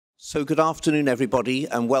So good afternoon, everybody,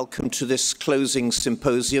 and welcome to this closing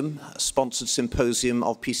symposium, a sponsored symposium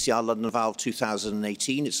of PCR London Valve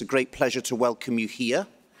 2018. It's a great pleasure to welcome you here.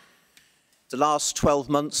 The last 12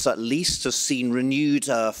 months, at least, has seen renewed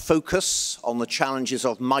focus on the challenges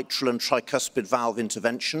of mitral and tricuspid valve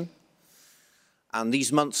intervention. And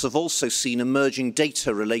these months have also seen emerging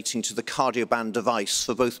data relating to the Cardioband device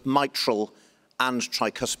for both mitral and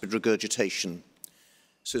tricuspid regurgitation.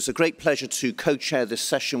 So it's a great pleasure to co-chair this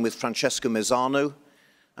session with Francesco Mezzano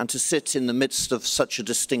and to sit in the midst of such a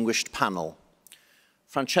distinguished panel.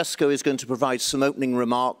 Francesco is going to provide some opening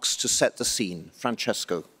remarks to set the scene.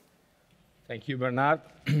 Francesco. Thank you, Bernard.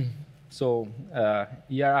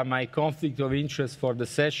 Here are my conflict of interest for the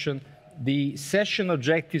session. The session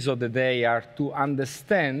objectives of the day are to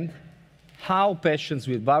understand how patients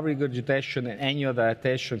with valve regurgitation and annular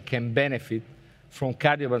dilatation can benefit from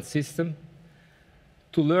Cardioband system,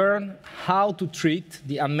 to learn how to treat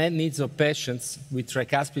the unmet needs of patients with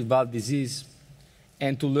tricuspid valve disease,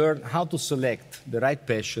 and to learn how to select the right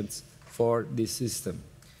patients for this system.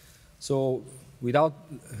 So without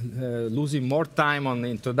losing more time on the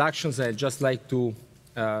introductions, I'd just like to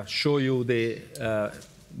show you the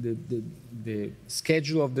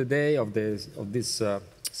schedule of the day of this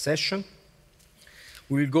session.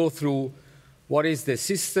 We'll go through what is the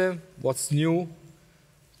system, what's new,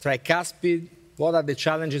 tricuspid, what are the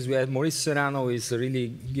challenges we have. Maurice Serrano is really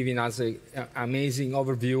giving us an amazing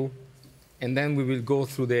overview. And then we will go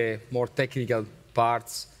through the more technical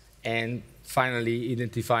parts and finally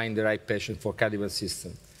identifying the right patient for Cardioband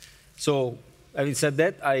system. So having said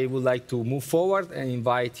that, I would like to move forward and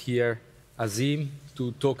invite here Azim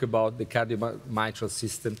to talk about the Cardioband mitral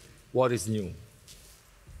system, what is new.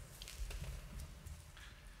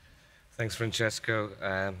 Thanks, Francesco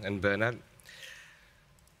and Bernard.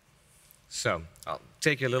 So I'll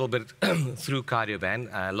take you a little bit through Cardioband.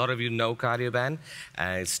 A lot of you know Cardioband.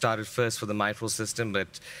 It started first for the mitral system, but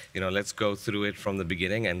let's go through it from the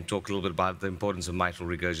beginning and talk a little bit about the importance of mitral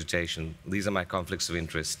regurgitation. These are my conflicts of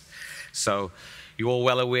interest. So you're all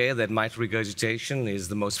well aware that mitral regurgitation is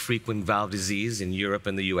the most frequent valve disease in Europe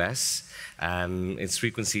and the US. Its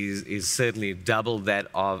frequency is certainly double that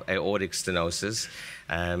of aortic stenosis.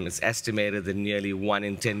 It's estimated that nearly 1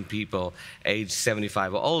 in 10 people aged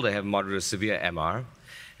 75 or older have moderate or severe MR.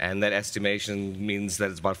 And that estimation means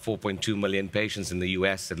that it's about 4.2 million patients in the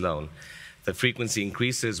US alone. The frequency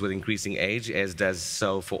increases with increasing age, as does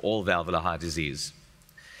so for all valvular heart disease.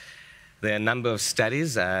 There are a number of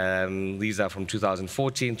studies, these are from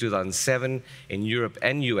 2014, 2007, in Europe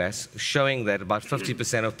and US, showing that about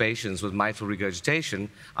 50% of patients with mitral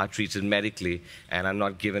regurgitation are treated medically and are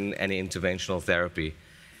not given any interventional therapy.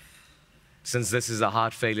 Since this is a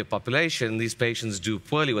heart failure population, these patients do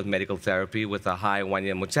poorly with medical therapy with a high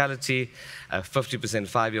 1-year mortality, a 50%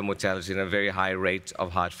 5-year mortality, and a very high rate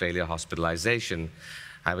of heart failure hospitalization.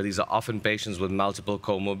 However, these are often patients with multiple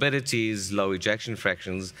comorbidities, low ejection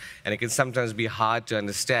fractions, and it can sometimes be hard to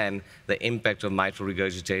understand the impact of mitral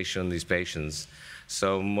regurgitation on these patients.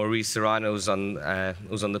 So Maurice Serrano, who's on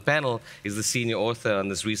the panel, is the senior author on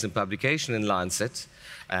this recent publication in Lancet,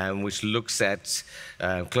 which looks at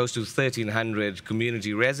close to 1,300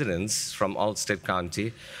 community residents from Olmsted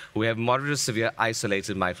County who have moderate to severe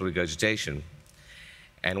isolated mitral regurgitation.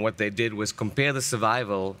 And what they did was compare the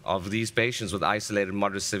survival of these patients with isolated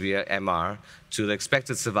moderate severe MR to the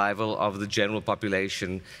expected survival of the general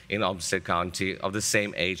population in Olmsted County of the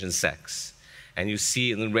same age and sex. And you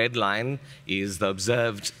see in the red line is the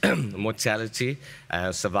observed mortality,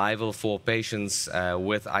 survival for patients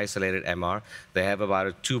with isolated MR. They have about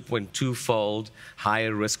a 2.2-fold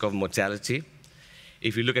higher risk of mortality.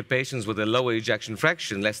 If you look at patients with a lower ejection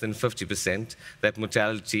fraction, less than 50%, that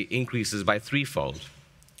mortality increases by 3-fold.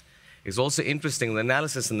 It's also interesting, the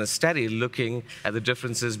analysis in the study looking at the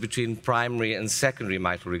differences between primary and secondary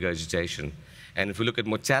mitral regurgitation. And if we look at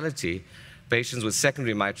mortality, patients with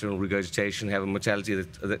secondary mitral regurgitation have a mortality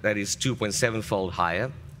that is 2.7-fold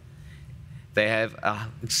higher. They have an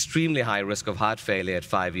extremely high risk of heart failure at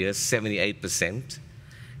 5 years, 78%.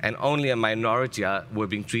 And only a minority were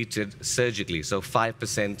being treated surgically, so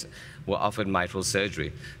 5% were offered mitral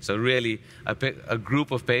surgery. So really, a group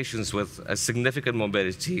of patients with a significant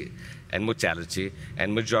morbidity and mortality,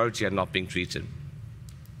 and majority are not being treated.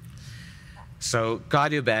 So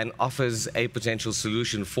Cardioband offers a potential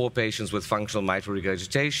solution for patients with functional mitral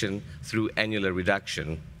regurgitation through annular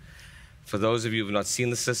reduction. For those of you who have not seen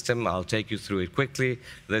the system, I'll take you through it quickly.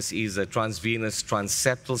 This is a transvenous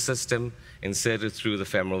transeptal system inserted through the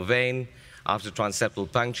femoral vein. After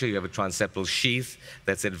transeptal puncture, you have a transeptal sheath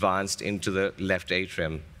that's advanced into the left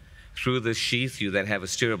atrium. Through the sheath, you then have a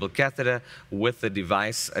steerable catheter with the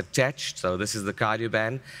device attached. So this is the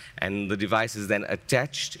Cardioband, and the device is then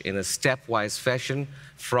attached in a stepwise fashion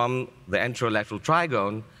from the anterolateral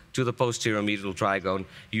trigone to the posterior medial trigone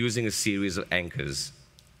using a series of anchors.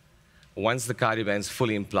 Once the Cardioband is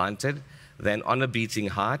fully implanted, then on a beating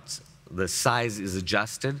heart, the size is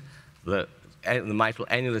adjusted, the mitral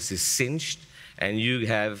annulus is cinched, and you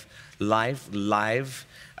have live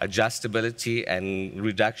adjustability and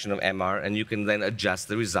reduction of MR, and you can then adjust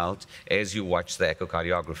the result as you watch the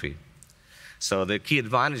echocardiography. So the key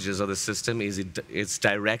advantages of the system is it's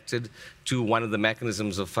directed to one of the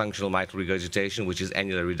mechanisms of functional mitral regurgitation, which is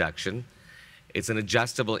annular reduction. It's an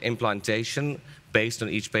adjustable implantation based on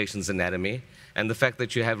each patient's anatomy, and the fact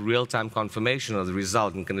that you have real-time confirmation of the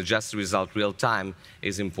result and can adjust the result real-time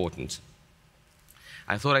is important.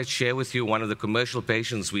 I thought I'd share with you one of the commercial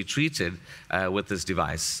patients we treated with this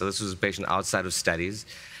device. So this was a patient outside of studies,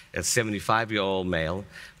 a 75-year-old male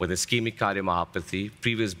with ischemic cardiomyopathy,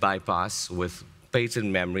 previous bypass with patent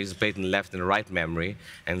memories, patent left and right memory,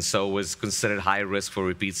 and so was considered high risk for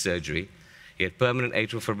repeat surgery. He had permanent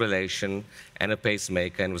atrial fibrillation and a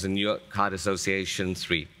pacemaker and was a New York Heart Association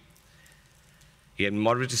 3. He had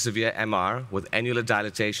moderate to severe MR with annular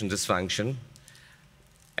dilatation dysfunction,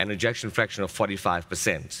 an ejection fraction of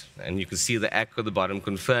 45%. And you can see the echo at the bottom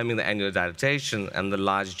confirming the annular dilatation and the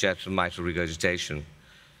large jet of mitral regurgitation.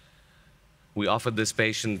 We offered this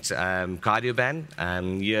patient Cardioband,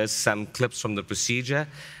 and here's some clips from the procedure.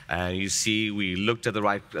 You see we looked at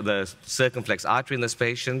the circumflex artery in this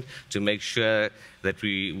patient to make sure that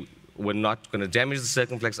we were not going to damage the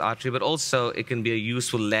circumflex artery, but also it can be a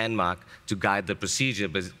useful landmark to guide the procedure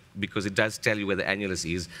because it does tell you where the annulus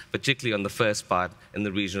is, particularly on the first part in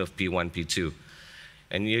the region of P1, P2.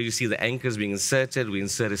 And here you see the anchors being inserted. We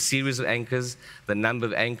insert a series of anchors. The number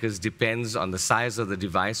of anchors depends on the size of the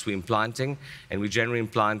device we're implanting, and we generally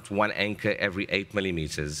implant one anchor every 8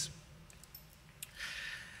 millimeters.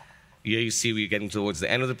 Here you see we're getting towards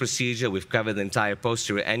the end of the procedure. We've covered the entire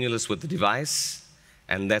posterior annulus with the device,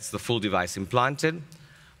 and that's the full device implanted.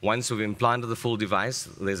 Once we've implanted the full device,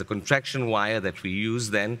 there's a contraction wire that we use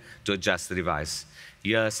then to adjust the device.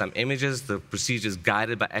 Here are some images. The procedures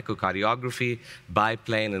guided by echocardiography,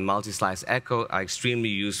 biplane, and multi-slice echo are extremely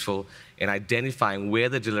useful in identifying where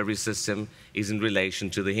the delivery system is in relation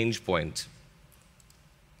to the hinge point.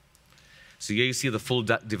 So here you see the full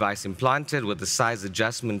device implanted with the size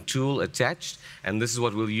adjustment tool attached, and this is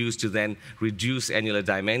what we'll use to then reduce annular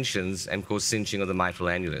dimensions and cause cinching of the mitral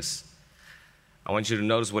annulus. I want you to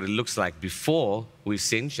notice what it looks like before we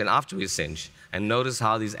cinch and after we cinch, and notice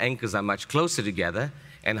how these anchors are much closer together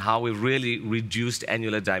and how we've really reduced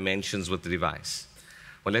annular dimensions with the device.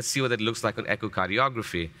 Well, let's see what that looks like on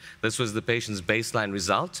echocardiography. This was the patient's baseline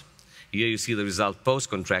result. Here you see the result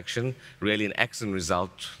post-contraction, really an excellent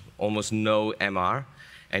result, almost no MR.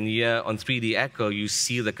 And here on 3D echo, you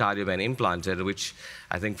see the Cardioband implanted, which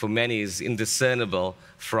I think for many is indiscernible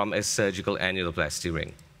from a surgical annuloplasty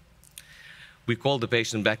ring. We called the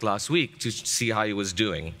patient back last week to see how he was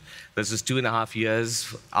doing. This is 2.5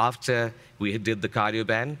 years after we did the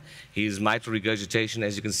Cardioband. His mitral regurgitation,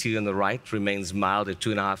 as you can see on the right, remains mild at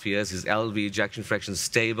 2.5 years. His LV ejection fraction is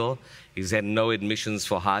stable. He's had no admissions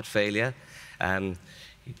for heart failure.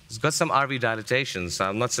 He's got some RV dilatation, so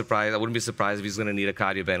I'm not surprised. I wouldn't be surprised if he's going to need a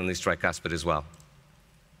Cardioband on his tricuspid as well.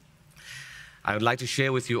 I would like to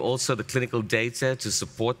share with you also the clinical data to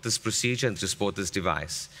support this procedure and to support this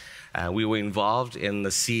device. We were involved in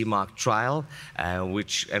the CE Mark trial,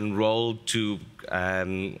 which enrolled to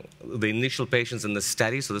the initial patients in the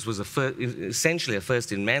study. So this was essentially a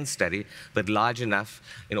first-in-man study, but large enough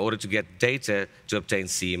in order to get data to obtain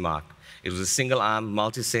CE Mark. It was a single-arm,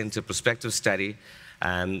 multi-center prospective study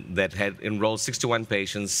that had enrolled 61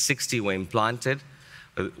 patients. 60 were implanted.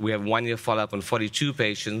 We have 1-year follow-up on 42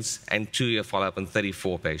 patients and 2-year follow-up on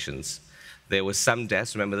 34 patients. There were some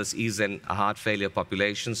deaths. Remember, this is a heart failure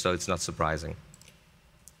population, so it's not surprising.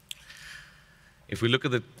 If we look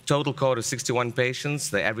at the total cohort of 61 patients,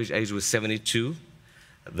 the average age was 72.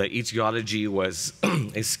 The etiology was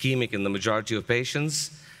ischemic in the majority of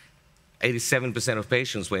patients. 87% of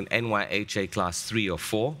patients were in NYHA class 3 or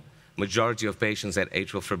 4. Majority of patients had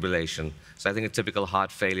atrial fibrillation. So I think a typical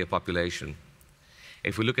heart failure population.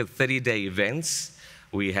 If we look at 30-day events,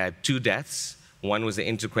 we had 2 deaths. One was an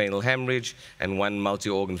intracranial hemorrhage and 1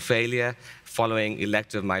 multi-organ failure following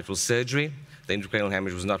elective mitral surgery. The intracranial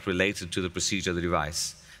hemorrhage was not related to the procedure of the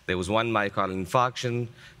device. There was 1 myocardial infarction,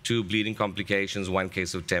 2 bleeding complications, 1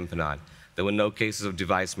 case of tamponade. There were no cases of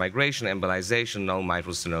device migration, embolization, no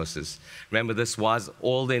mitral stenosis. Remember, this was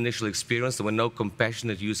all the initial experience. There were no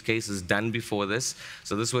compassionate use cases done before this.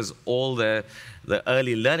 So this was all the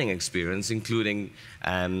early learning experience, including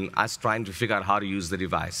us trying to figure out how to use the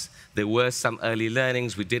device. There were some early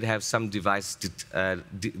learnings. We did have some device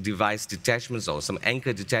detachments or some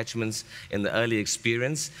anchor detachments in the early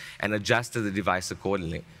experience and adjusted the device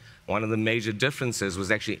accordingly. One of the major differences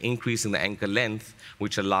was actually increasing the anchor length,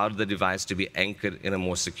 which allowed the device to be anchored in a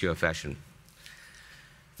more secure fashion.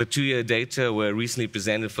 The 2-year data were recently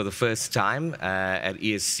presented for the first time at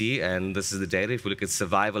ESC, and this is the data. If we look at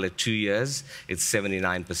survival at 2 years, it's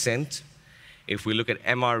 79%. If we look at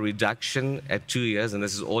MR reduction at 2 years, and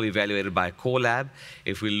this is all evaluated by a core lab,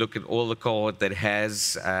 if we look at all the cohort that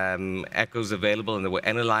has echoes available and that were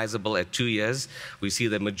analyzable at 2 years, we see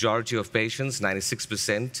the majority of patients,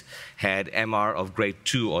 96%, had MR of grade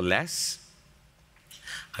 2 or less.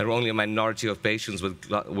 There were only a minority of patients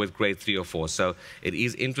with grade 3 or 4. So it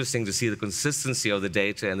is interesting to see the consistency of the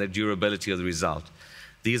data and the durability of the result.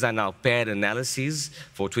 These are now paired analyses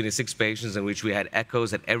for 26 patients in which we had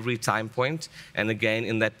echoes at every time point. And again,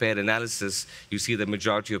 in that paired analysis, you see the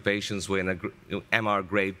majority of patients were in a MR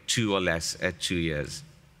grade 2 or less at 2 years.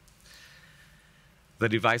 The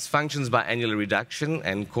device functions by annular reduction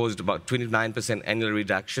and caused about 29% annular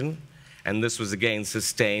reduction. And this was, again,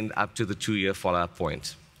 sustained up to the 2-year follow-up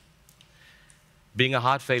point. Being a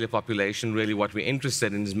heart failure population, really what we're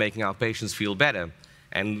interested in is making our patients feel better.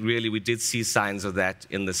 And really, we did see signs of that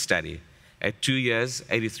in the study. At 2 years,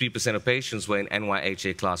 83% of patients were in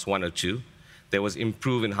NYHA class 1 or 2. There was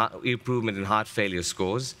improvement in heart failure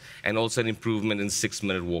scores and also an improvement in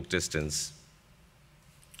 6-minute walk distance.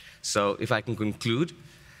 So if I can conclude,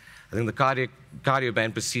 I think the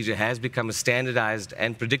Cardioband procedure has become a standardized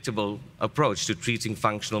and predictable approach to treating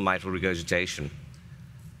functional mitral regurgitation.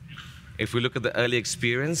 If we look at the early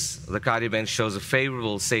experience, the Cardioband shows a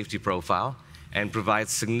favorable safety profile and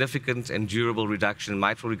provides significant and durable reduction in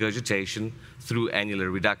mitral regurgitation through annular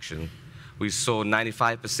reduction. We saw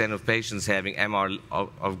 95% of patients having MR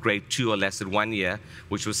of grade 2 or less at 1 year,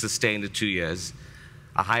 which was sustained at 2 years,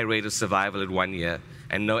 a high rate of survival at 1 year,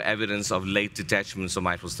 and no evidence of late detachments or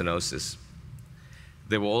mitral stenosis.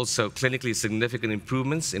 There were also clinically significant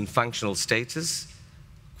improvements in functional status,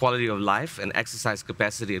 quality of life, and exercise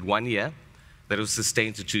capacity at 1 year that was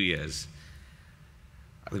sustained to 2 years.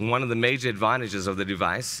 I think one of the major advantages of the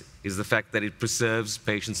device is the fact that it preserves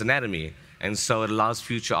patients' anatomy, and so it allows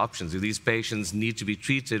future options. If these patients need to be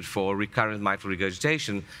treated for recurrent mitral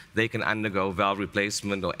regurgitation, they can undergo valve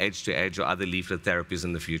replacement or edge-to-edge or other leaflet therapies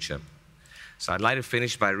in the future. So I'd like to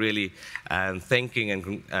finish by really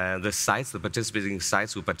thanking the sites, the participating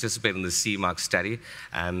sites who participated in the CE-Mark study.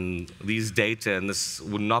 These data and this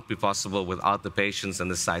would not be possible without the patients and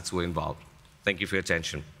the sites who were involved. Thank you for your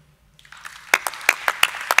attention.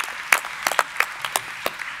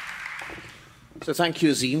 So thank you,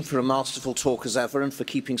 Azim, for a masterful talk as ever and for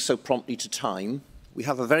keeping so promptly to time. We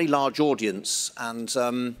have a very large audience, and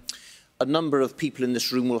a number of people in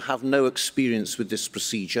this room will have no experience with this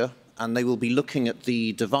procedure, and they will be looking at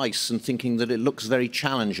the device and thinking that it looks very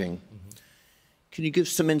challenging. Can you give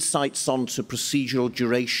some insights onto procedural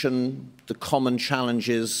duration, the common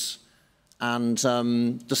challenges, and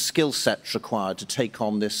the skill sets required to take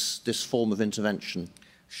on this form of intervention?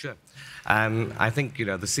 Sure. I think,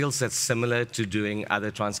 the skill set's similar to doing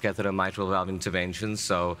other transcatheter mitral valve interventions.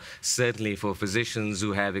 So certainly for physicians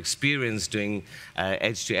who have experience doing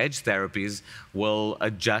edge-to-edge therapies will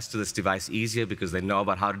adjust to this device easier because they know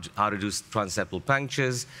about how to do transseptal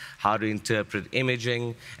punctures, how to interpret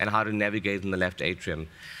imaging, and how to navigate in the left atrium.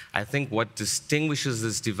 I think what distinguishes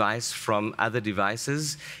this device from other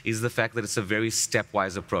devices is the fact that it's a very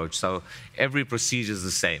stepwise approach. So every procedure is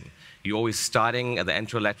the same. You're always starting at the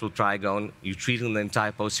anterolateral trigone, you're treating the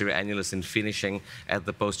entire posterior annulus and finishing at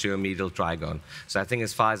the posterior medial trigone. So I think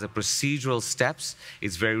as far as the procedural steps,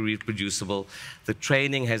 it's very reproducible. The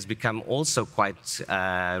training has become also quite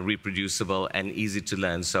reproducible and easy to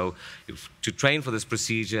learn. So to train for this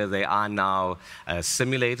procedure, there are now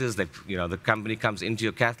simulators that, the company comes into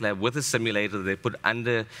your cath lab with a simulator that they put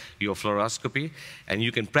under your fluoroscopy, and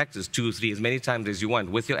you can practice 2 or 3, as many times as you want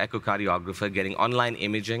with your echocardiographer, getting online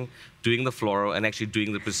imaging, doing the fluoro, and actually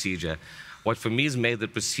doing the procedure. What for me has made the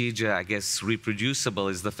procedure, I guess, reproducible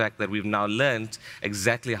is the fact that we've now learned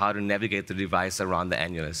exactly how to navigate the device around the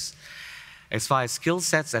annulus. As far as skill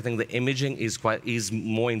sets, I think the imaging is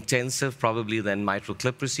more intensive probably than mitral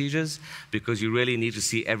clip procedures because you really need to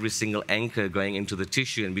see every single anchor going into the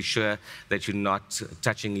tissue and be sure that you're not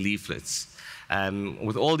touching leaflets.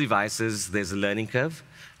 With all devices, there's a learning curve.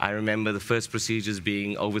 I remember the first procedures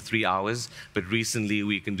being over 3 hours, but recently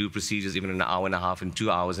we can do procedures even in an hour and a half and 2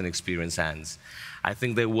 hours in experienced hands. I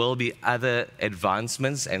think there will be other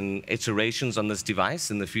advancements and iterations on this device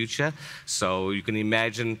in the future. So you can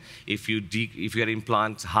imagine if you had to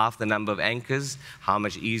implant half the number of anchors, how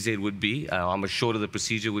much easier it would be, how much shorter the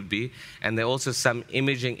procedure would be. And there are also some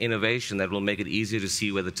imaging innovation that will make it easier to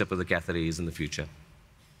see where the tip of the catheter is in the future.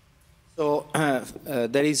 So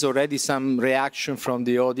there is already some reaction from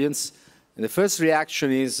the audience. And the first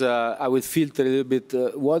reaction is, I will filter a little bit,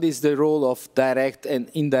 what is the role of direct and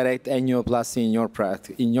indirect annuloplasty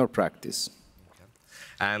in your practice?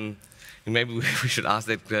 Okay. Maybe we should ask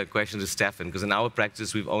that question to Stefan, because in our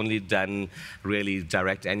practice, we've only done really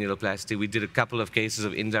direct annuloplasty. We did a couple of cases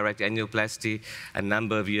of indirect annuloplasty a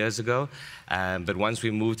number of years ago, but once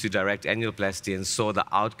we moved to direct annuloplasty and saw the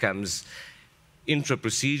outcomes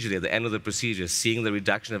intra-procedurally, at the end of the procedure, seeing the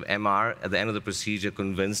reduction of MR at the end of the procedure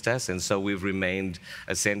convinced us, and so we've remained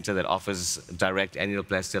a center that offers direct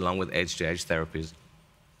annuloplasty along with edge-to-edge therapies.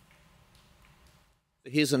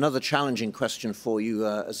 Here's another challenging question for you,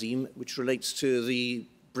 Azim, which relates to the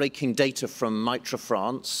breaking data from Mitra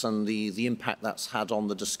France and the impact that's had on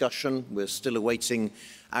the discussion. We're still awaiting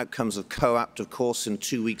outcomes of COAPT, of course, in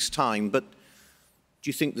 2 weeks' time, but do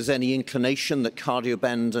you think there's any inclination that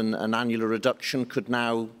Cardioband and annular reduction could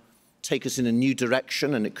now take us in a new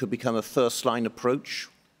direction and it could become a first-line approach?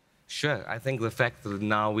 Sure. I think the fact that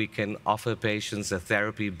now we can offer patients a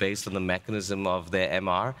therapy based on the mechanism of their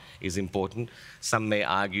MR is important. Some may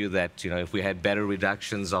argue that, if we had better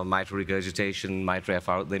reductions of mitral regurgitation, mitral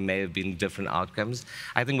FR, there may have been different outcomes.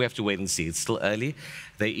 I think we have to wait and see. It's still early.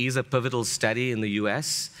 There is a pivotal study in the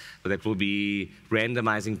US that will be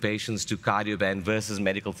randomizing patients to Cardioband versus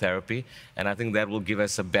medical therapy, and I think that will give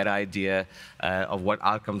us a better idea of what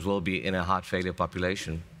outcomes will be in a heart failure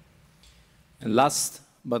population. And last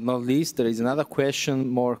but not least, there is another question,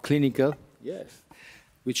 more clinical, yes,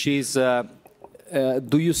 which is,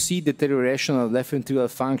 do you see deterioration of left ventricular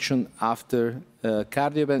function after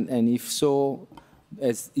Cardioband, and if so,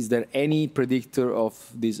 is there any predictor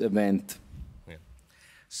of this event? Yeah.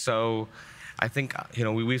 So I think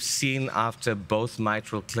we've seen after both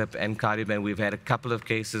mitral clip and Cardioband, we've had a couple of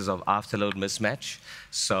cases of afterload mismatch.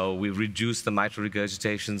 So we've reduced the mitral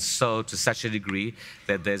regurgitation to such a degree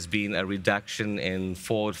that there's been a reduction in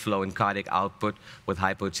forward flow and cardiac output with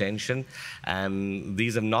hypotension.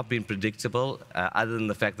 These have not been predictable, other than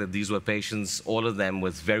the fact that these were patients, all of them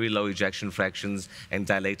with very low ejection fractions and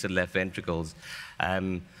dilated left ventricles.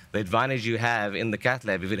 The advantage you have in the cath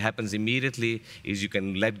lab, if it happens immediately, is you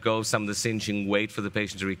can let go of some of the cinching, wait for the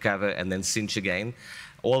patient to recover, and then cinch again.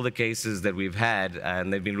 All the cases that we've had,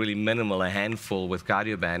 and they've been really minimal, a handful with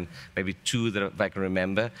Cardioband, maybe 2 that I can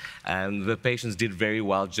remember, and the patients did very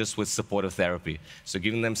well just with supportive therapy. So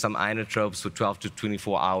giving them some inotropes for 12 to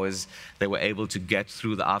 24 hours, they were able to get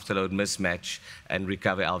through the afterload mismatch and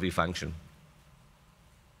recover LV function.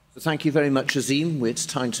 Thank you very much, Azim. It's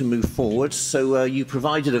time to move forward. So you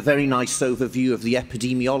provided a very nice overview of the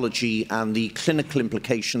epidemiology and the clinical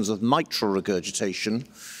implications of mitral regurgitation.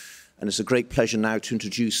 And it's a great pleasure now to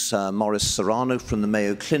introduce Maurice Serrano from the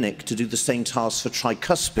Mayo Clinic to do the same task for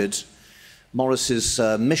tricuspid. Maurice's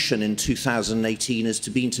mission in 2018 has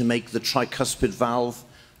been to make the tricuspid valve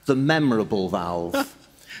the memorable valve.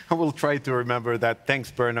 I will try to remember that.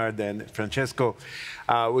 Thanks, Bernard and Francesco.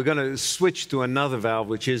 We're going to switch to another valve,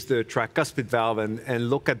 which is the tricuspid valve, and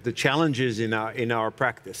look at the challenges in our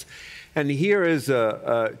practice. And here is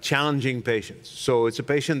a challenging patient. So it's a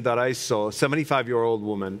patient that I saw, a 75-year-old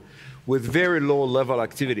woman with very low level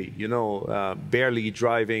activity, barely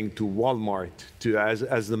driving to Walmart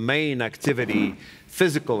as the main activity,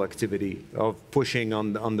 physical activity of pushing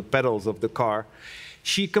on the pedals of the car.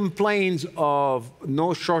 She complains of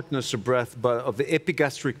no shortness of breath, but of the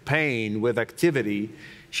epigastric pain with activity.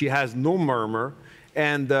 She has no murmur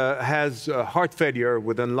and has heart failure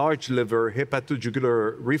with enlarged liver,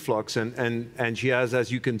 hepatojugular reflux, and she has,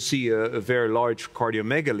 as you can see, a very large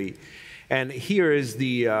cardiomegaly. And here is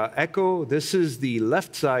the echo. This is the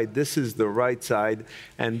left side, this is the right side,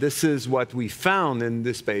 and this is what we found in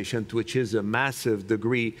this patient, which is a massive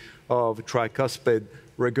degree of tricuspid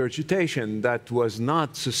regurgitation that was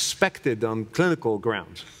not suspected on clinical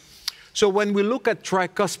grounds. So when we look at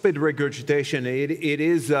tricuspid regurgitation,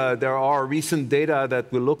 there are recent data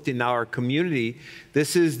that we looked in our community.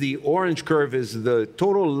 This is the orange curve, is the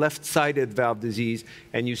total left-sided valve disease,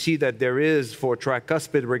 and you see that there is, for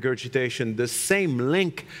tricuspid regurgitation, the same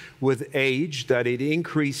link with age, that it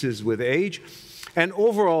increases with age. And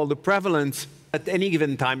overall, the prevalence at any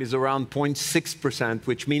given time is around 0.6%,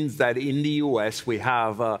 which means that in the US we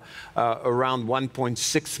have around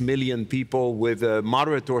 1.6 million people with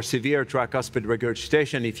moderate or severe tricuspid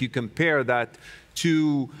regurgitation. If you compare that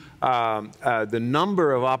to the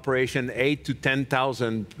number of operation, 8 to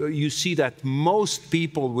 10,000, you see that most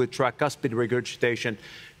people with tricuspid regurgitation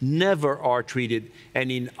never are treated.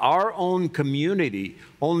 And in our own community,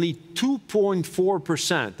 only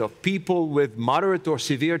 2.4% of people with moderate or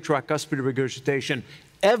severe tricuspid regurgitation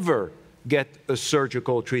ever get a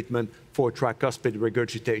surgical treatment for tricuspid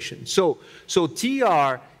regurgitation. So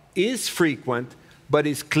TR is frequent, but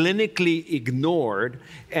is clinically ignored,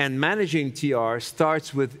 and managing TR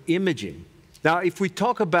starts with imaging. Now, if we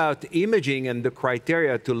talk about imaging and the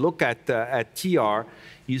criteria to look at TR,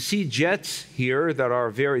 you see jets here that are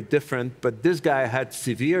very different, but this guy had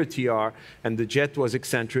severe TR, and the jet was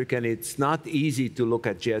eccentric, and it's not easy to look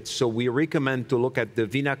at jets, so we recommend to look at the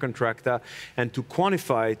vena contracta and to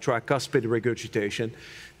quantify tricuspid regurgitation.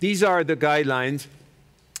 These are the guidelines.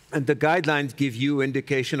 And the guidelines give you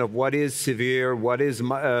indication of what is severe, what is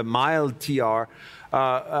mild TR.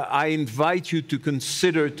 I invite you to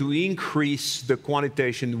consider to increase the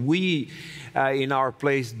quantitation. We, in our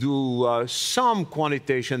place, do some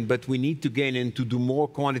quantitation, but we need to gain and to do more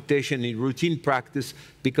quantitation in routine practice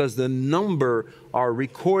because the number are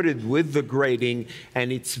recorded with the grading,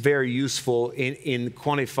 and it's very useful in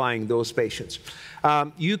quantifying those patients.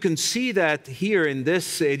 You can see that here in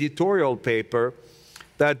this editorial paper,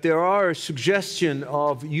 that there are suggestions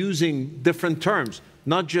of using different terms,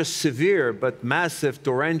 not just severe, but massive,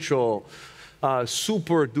 torrential,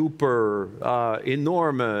 super duper,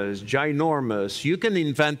 enormous, ginormous. You can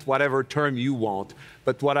invent whatever term you want,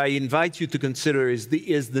 but what I invite you to consider is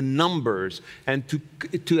the numbers, and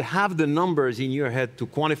to have the numbers in your head to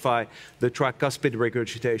quantify the tricuspid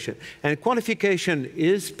regurgitation. And quantification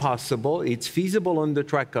is possible. It's feasible on the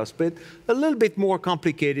tricuspid, a little bit more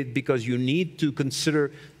complicated because you need to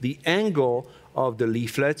consider the angle of the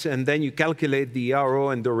leaflets, and then you calculate the RO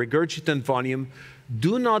and the regurgitant volume.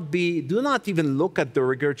 Do not even look at the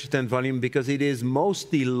regurgitant volume because it is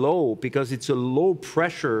mostly low, because it's a low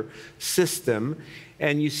pressure system.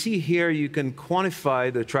 And you see here, you can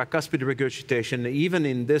quantify the tricuspid regurgitation, even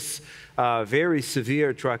in this very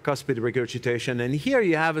severe tricuspid regurgitation. And here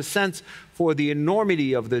you have a sense for the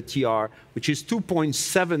enormity of the TR, which is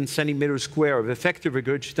 2.7 centimeters square of effective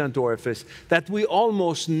regurgitant orifice that we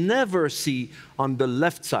almost never see on the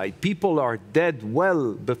left side. People are dead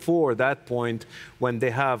well before that point when they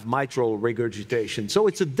have mitral regurgitation. So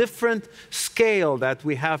it's a different scale that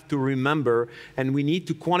we have to remember, and we need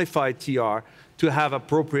to quantify TR to have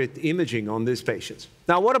appropriate imaging on these patients.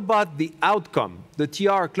 Now, what about the outcome, the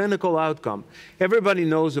TR clinical outcome? Everybody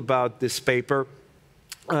knows about this paper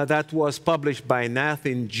that was published by Nath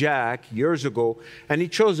and Jack years ago, and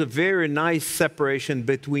it shows a very nice separation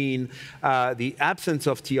between the absence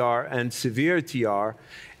of TR and severe TR,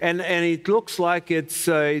 and it looks like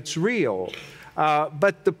it's real.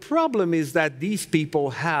 But the problem is that these people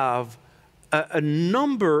have a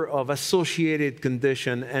number of associated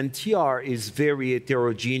conditions, and TR is very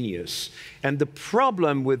heterogeneous. And the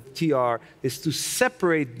problem with TR is to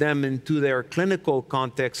separate them into their clinical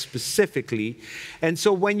context specifically. And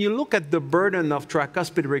so when you look at the burden of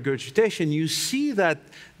tricuspid regurgitation, you see that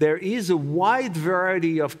there is a wide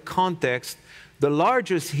variety of contexts. The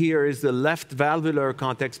largest here is the left valvular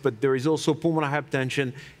context, but there is also pulmonary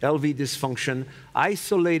hypertension, LV dysfunction,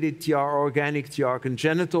 isolated TR, organic TR,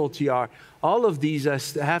 congenital TR. All of these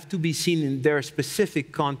have to be seen in their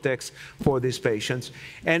specific context for these patients.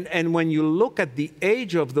 And when you look at the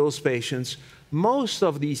age of those patients, most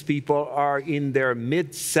of these people are in their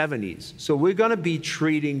mid-70s. So we're going to be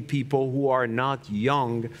treating people who are not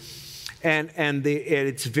young, and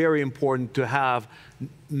it's very important to have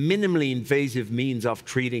minimally invasive means of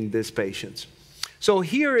treating these patients. So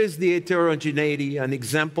here is the heterogeneity, an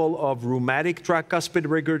example of rheumatic tricuspid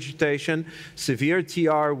regurgitation, severe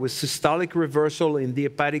TR with systolic reversal in the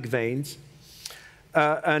hepatic veins.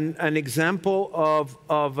 An example of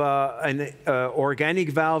an organic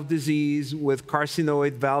valve disease with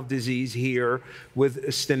carcinoid valve disease here with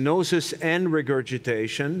stenosis and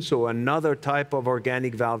regurgitation, so another type of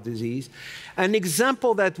organic valve disease. An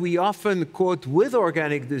example that we often quote with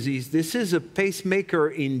organic disease, this is a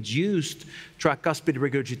pacemaker-induced tricuspid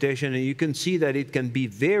regurgitation, and you can see that it can be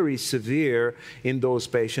very severe in those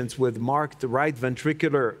patients with marked right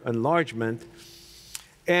ventricular enlargement.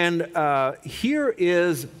 And here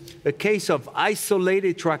is a case of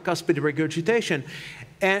isolated tricuspid regurgitation.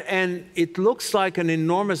 And it looks like an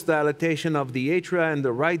enormous dilatation of the atria and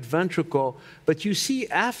the right ventricle, but you see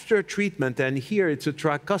after treatment, and here it's a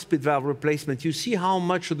tricuspid valve replacement, you see how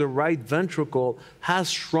much of the right ventricle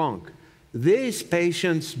has shrunk. These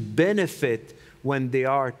patients benefit when they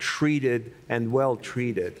are treated and well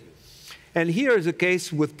treated. And here is a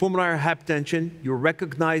case with pulmonary hypertension. You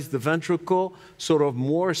recognize the ventricle, sort of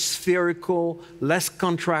more spherical, less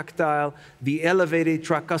contractile, the elevated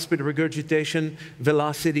tricuspid regurgitation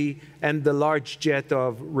velocity, and the large jet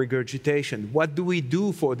of regurgitation. What do we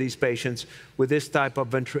do for these patients with this type of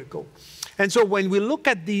ventricle? And so when we look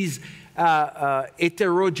at these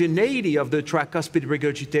heterogeneity of the tricuspid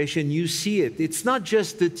regurgitation, you see it. It's not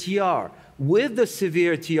just the TR. With the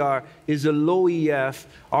severe TR is a low EF,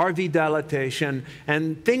 RV dilatation,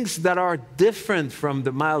 and things that are different from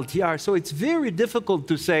the mild TR. So it's very difficult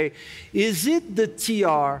to say, is it the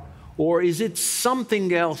TR or is it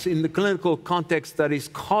something else in the clinical context that is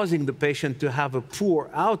causing the patient to have a poor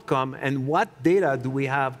outcome, and what data do we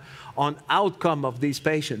have on outcome of these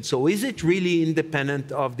patients? So is it really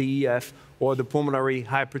independent of the EF or the pulmonary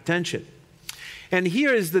hypertension? And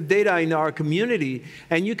here is the data in our community,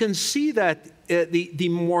 and you can see that the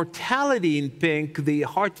mortality in pink, the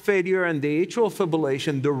heart failure and the atrial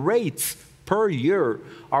fibrillation, the rates per year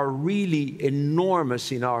are really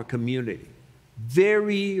enormous in our community.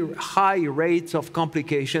 Very high rates of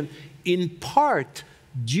complication, in part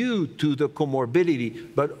due to the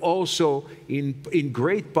comorbidity, but also in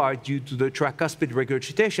great part due to the tricuspid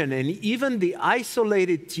regurgitation. And even the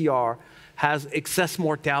isolated TR has excess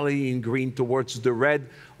mortality in green towards the red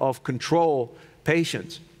of control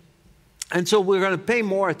patients. And so we're going to pay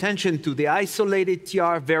more attention to the isolated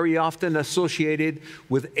TR, very often associated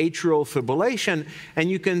with atrial fibrillation. And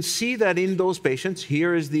you can see that in those patients,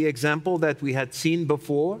 here is the example that we had seen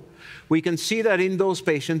before. We can see that in those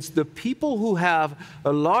patients, the people who have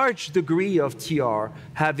a large degree of TR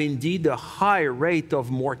have indeed a high rate of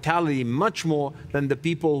mortality, much more than the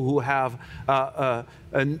people who have a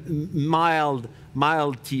mild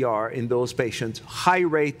TR in those patients, high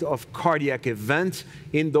rate of cardiac events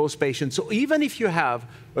in those patients. So even if you have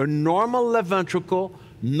a normal left ventricle,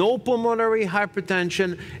 no pulmonary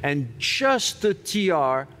hypertension, and just the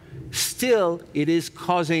TR, still it is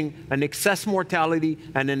causing an excess mortality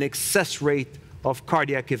and an excess rate of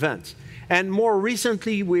cardiac events. And more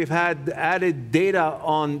recently, we've had added data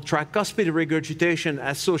on tricuspid regurgitation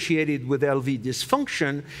associated with LV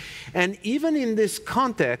dysfunction. And even in this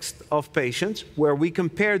context of patients where we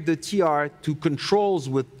compared the TR to controls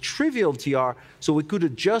with trivial TR, so we could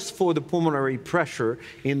adjust for the pulmonary pressure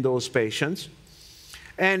in those patients.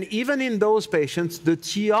 And even in those patients, the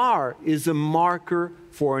TR is a marker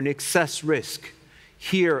for an excess risk,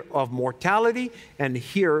 here of mortality and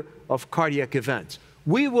here of cardiac events.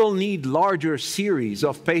 We will need larger series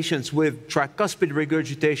of patients with tricuspid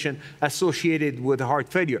regurgitation associated with heart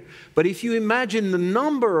failure. But if you imagine the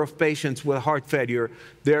number of patients with heart failure,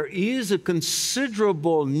 there is a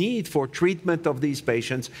considerable need for treatment of these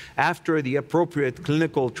patients after the appropriate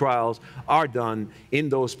clinical trials are done in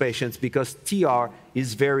those patients, because TR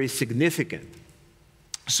is very significant.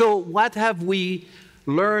 So what have we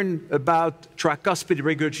learned about tricuspid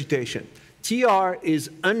regurgitation? TR is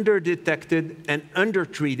underdetected and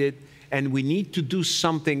undertreated, and we need to do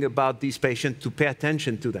something about these patients to pay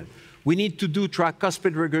attention to them. We need to do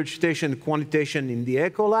tricuspid regurgitation quantitation in the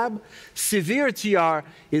echo lab. Severe TR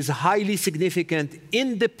is highly significant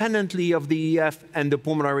independently of the EF and the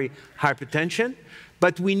pulmonary hypertension,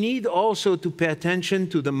 but we need also to pay attention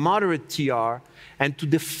to the moderate TR and to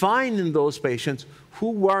define in those patients who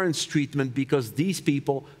warrants treatment, because these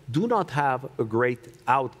people do not have a great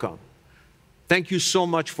outcome. Thank you so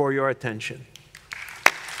much for your attention.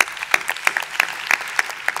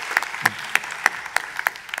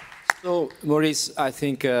 So, Maurice, I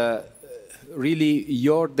think really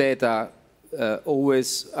your data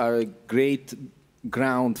always are a great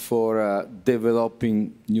ground for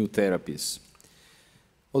developing new therapies.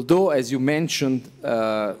 Although, as you mentioned,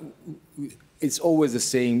 it's always the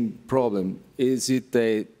same problem. Is it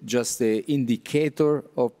just an indicator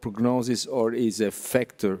of prognosis, or is it a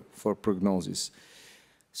factor for prognosis?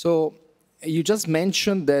 So you just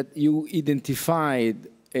mentioned that you identified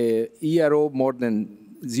a ERO more than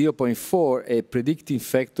 0.4, a predicting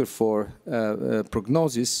factor for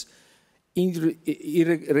prognosis,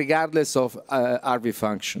 regardless of RV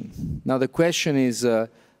function. Now the question is,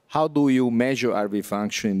 how do you measure RV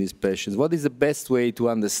function in these patients? What is the best way to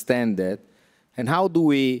understand that? And how do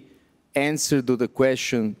we answer to the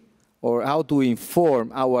question, or how do we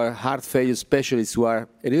inform our heart failure specialists who are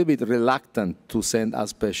a little bit reluctant to send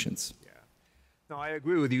us patients? Yeah. No, I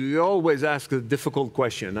agree with you. You always ask a difficult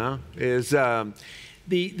question, huh?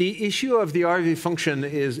 The issue of the RV function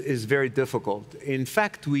is very difficult. In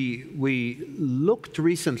fact, we looked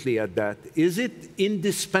recently at that. Is it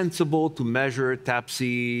indispensable to measure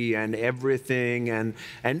TAPSE and everything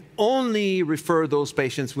and only refer those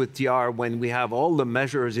patients with TR when we have all the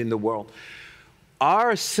measures in the world?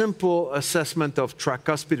 Our simple assessment of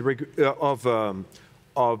tricuspid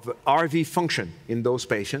of RV function in those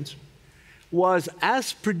patients was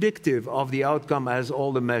as predictive of the outcome as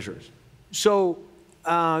all the measures. So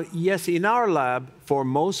yes, in our lab, for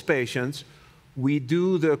most patients, we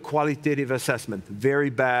do the qualitative assessment. Very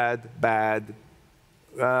bad, bad,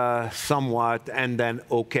 somewhat, and then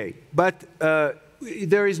okay. But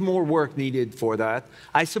there is more work needed for that.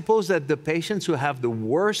 I suppose that the patients who have the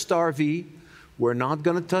worst RV, we're not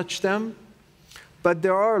going to touch them. But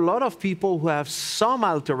there are a lot of people who have some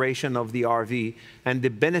alteration of the RV, and they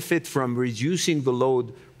benefit from reducing the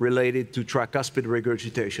load related to tricuspid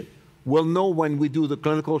regurgitation. We'll know when we do the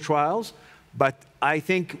clinical trials, but I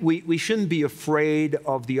think we shouldn't be afraid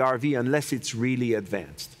of the RV unless it's really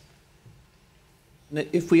advanced.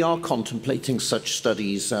 If we are contemplating such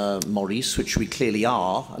studies, Maurice, which we clearly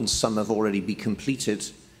are, and some have already been completed,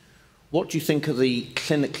 what do you think are the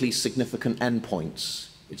clinically significant endpoints?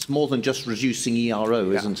 It's more than just reducing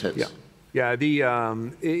ERO, isn't it? Yeah.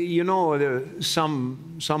 You know,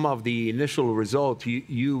 some of the initial results,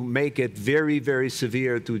 you make it very, very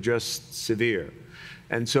severe to just severe.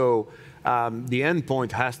 And so the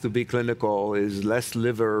endpoint has to be clinical, is less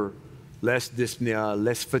liver, less dyspnea,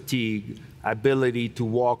 less fatigue, ability to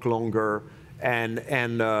walk longer. And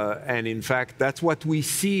in fact, that's what we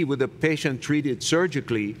see with a patient treated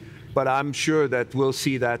surgically, but I'm sure that we'll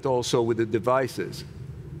see that also with the devices.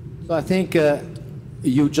 So I think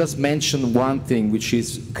you just mentioned one thing which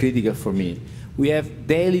is critical for me. We have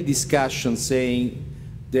daily discussions saying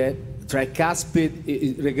that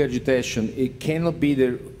tricuspid regurgitation, it cannot be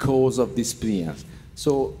the cause of dyspnea.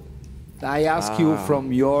 So I ask you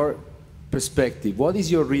from your perspective, what is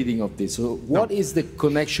your reading of this? So what is the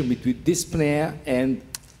connection between dyspnea and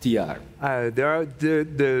TR?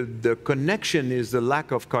 The connection is the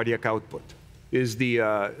lack of cardiac output, is the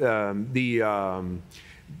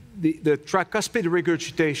tricuspid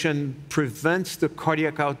regurgitation prevents the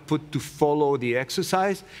cardiac output to follow the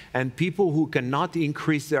exercise, and people who cannot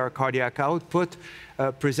increase their cardiac output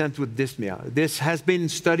present with dyspnea. This has been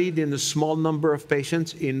studied in a small number of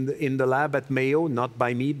patients in the lab at Mayo, not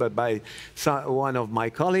by me, but by one of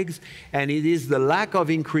my colleagues, and it is the lack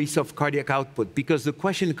of increase of cardiac output, because the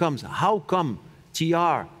question comes, how come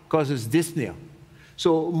TR causes dyspnea?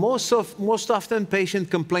 So most often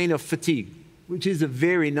patients complain of fatigue, which is a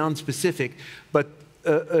very non-specific, but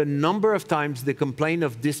a number of times they complain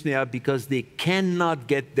of dyspnea because they cannot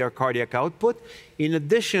get their cardiac output. In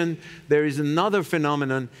addition, there is another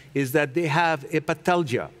phenomenon, is that they have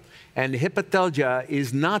hepatelgia. And hepatelgia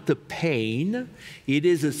is not a pain, it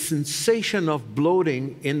is a sensation of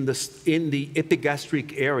bloating in the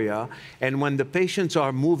epigastric area. And when the patients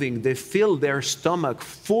are moving, they feel their stomach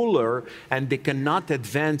fuller and they cannot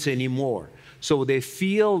advance anymore. So they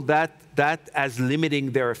feel that as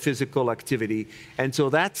limiting their physical activity. And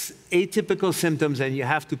so that's atypical symptoms, and you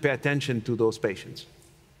have to pay attention to those patients.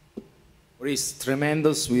 Maurice,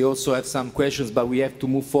 tremendous. We also have some questions, but we have to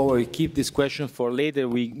move forward. We keep this question for later.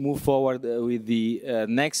 We move forward with the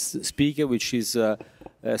next speaker, which is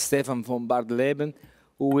Stefan von Bardeleben,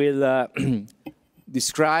 who will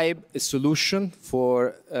describe a solution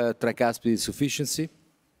for tricuspid insufficiency.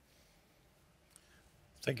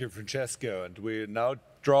 Thank you, Francesco. And we now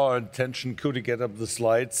draw our attention, could you get up the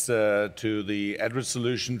slides, to the address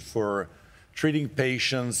solution for treating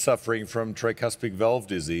patients suffering from tricuspid valve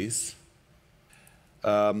disease.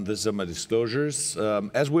 These are my disclosures.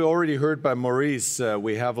 As we already heard by Maurice,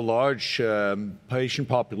 we have a large patient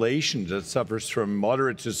population that suffers from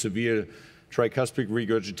moderate to severe tricuspid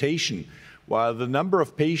regurgitation, while the number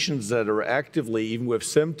of patients that are actively, even with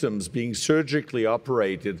symptoms, being surgically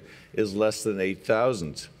operated is less than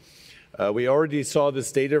 8,000. We already saw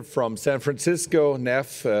this data from San Francisco,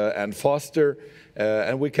 Neff, and Foster,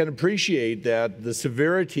 and we can appreciate that the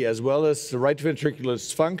severity as well as the right ventricular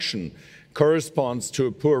dysfunction corresponds to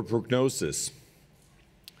a poor prognosis.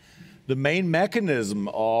 The main mechanism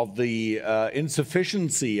of the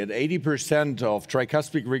insufficiency at 80% of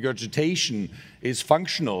tricuspid regurgitation is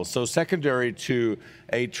functional, so secondary to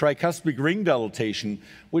a tricuspid ring dilatation,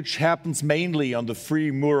 which happens mainly on the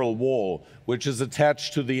free mural wall, which is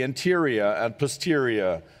attached to the anterior and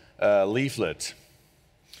posterior leaflet.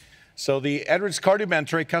 So the Edwards Cardioband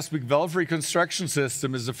tricuspid valve reconstruction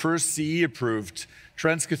system is the first CE-approved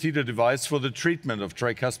transcatheter device for the treatment of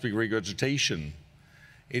tricuspid regurgitation.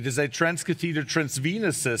 It is a transcatheter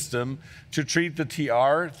transvenous system to treat the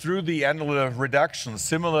TR through the annular reduction,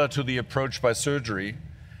 similar to the approach by surgery.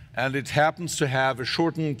 And it happens to have a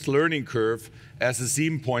shortened learning curve, as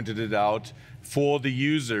Azim pointed it out, for the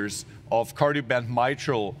users of Cardioband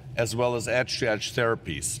mitral as well as edge-to-edge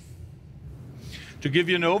therapies. To give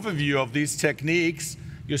you an overview of these techniques,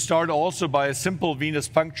 you start also by a simple venous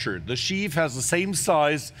puncture. The sheath has the same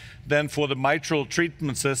size than for the mitral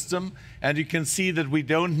treatment system, and you can see that we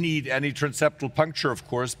don't need any transeptal puncture, of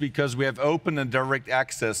course, because we have open and direct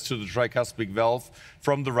access to the tricuspid valve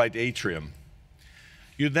from the right atrium.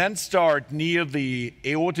 You then start near the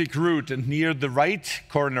aortic root and near the right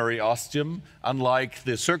coronary ostium, unlike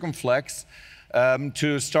the circumflex,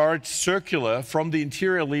 to start circular from the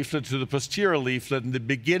anterior leaflet to the posterior leaflet in the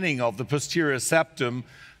beginning of the posterior septum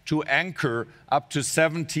to anchor up to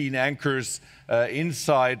 17 anchors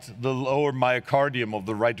inside the lower myocardium of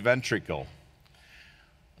the right ventricle.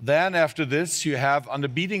 Then after this, you have, under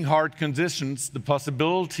beating heart conditions, the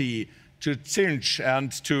possibility to cinch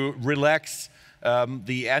and to relax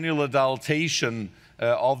the annular dilatation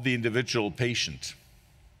of the individual patient.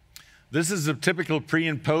 This is a typical pre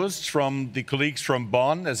and post from the colleagues from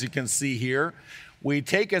Bonn, as you can see here. We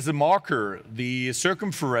take as a marker the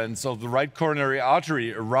circumference of the right coronary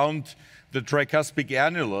artery around the tricuspid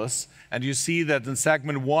annulus, and you see that in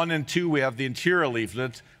segment 1 and 2 we have the anterior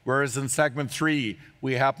leaflet, whereas in segment 3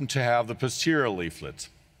 we happen to have the posterior leaflet.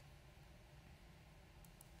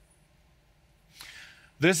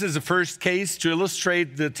 This is the first case to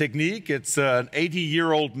illustrate the technique. It's an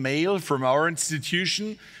 80-year-old male from our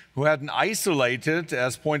institution who had an isolated,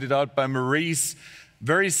 as pointed out by Maurice,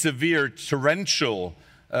 very severe torrential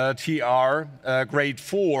TR, grade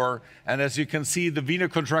 4. And as you can see, the vena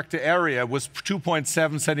contracta area was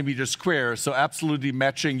 2.7 centimeters square, so absolutely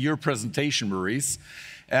matching your presentation, Maurice.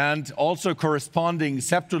 And also corresponding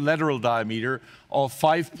septolateral diameter of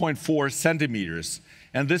 5.4 centimeters.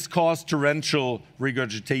 And this caused torrential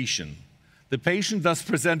regurgitation. The patient thus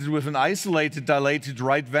presented with an isolated dilated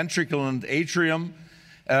right ventricle and atrium,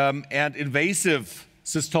 and invasive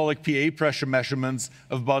systolic PA pressure measurements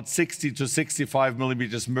of about 60 to 65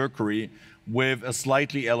 millimeters mercury with a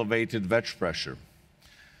slightly elevated wedge pressure.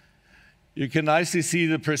 You can nicely see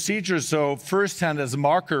the procedure. So firsthand, as a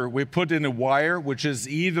marker, we put in a wire, which is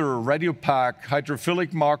either a radiopaque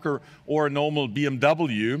hydrophilic marker or a normal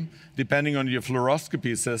BMW, depending on your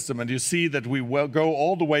fluoroscopy system. And you see that we will go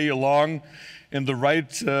all the way along in the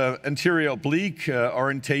right anterior oblique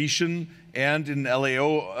orientation and in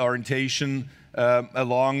LAO orientation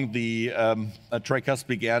along the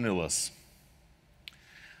tricuspid annulus.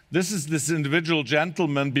 This is this individual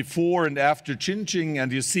gentleman before and after chinching,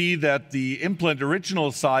 and you see that the implant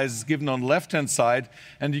original size is given on the left-hand side,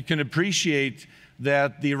 and you can appreciate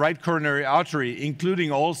that the right coronary artery,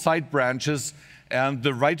 including all side branches and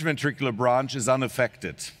the right ventricular branch, is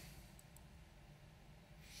unaffected.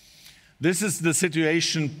 This is the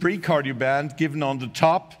situation pre-Cardioband given on the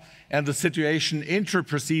top, and the situation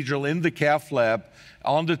intra-procedural in the cath lab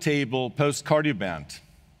on the table post-Cardioband.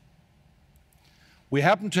 We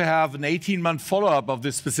happen to have an 18-month follow-up of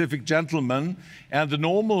this specific gentleman, and the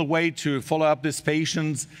normal way to follow up these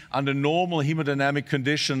patients under normal hemodynamic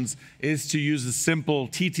conditions is to use a simple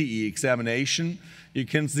TTE examination. You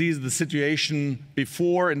can see the situation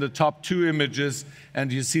before in the top 2 images, and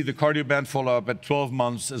you see the Cardioband follow-up at 12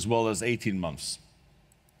 months as well as 18 months.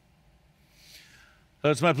 So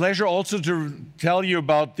it's my pleasure also to tell you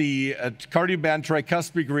about the Cardioband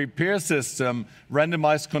tricuspid repair system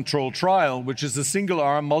randomized controlled trial, which is a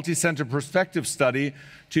single-arm, multi-center prospective study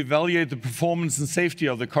to evaluate the performance and safety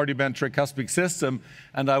of the Cardioband tricuspid system,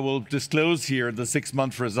 and I will disclose here the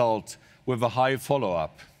 6-month result with a high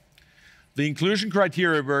follow-up. The inclusion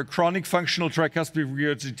criteria were chronic functional tricuspid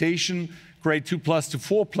regurgitation, grade 2+ to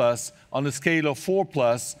 4+ on a scale of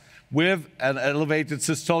 4+, with an elevated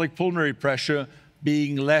systolic pulmonary pressure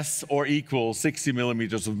being less or equal 60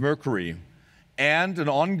 millimeters of mercury, and an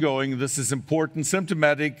ongoing, this is important,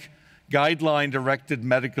 symptomatic guideline-directed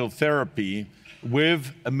medical therapy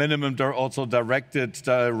with a minimum also directed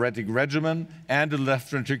diuretic regimen and a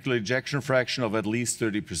left ventricular ejection fraction of at least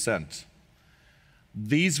 30%.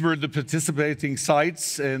 These were the participating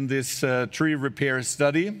sites in this tree repair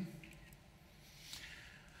study.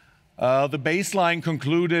 The baseline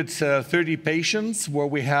concluded 30 patients where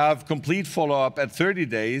we have complete follow-up at 30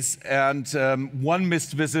 days and 1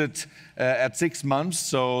 missed visit at 6 months.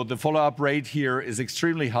 So the follow-up rate here is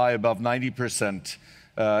extremely high, above 90%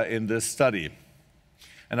 in this study.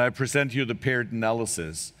 and I present you the paired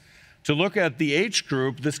analysis. To look at the age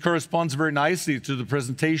group, this corresponds very nicely to the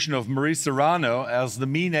presentation of Marie Serrano, as the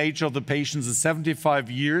mean age of the patients is 75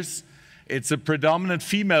 years. It's a predominant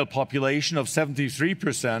female population of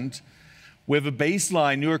 73%, with a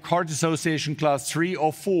baseline New York Heart Association class 3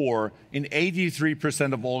 or 4 in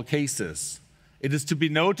 83% of all cases. It is to be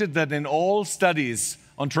noted that in all studies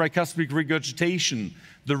on tricuspid regurgitation,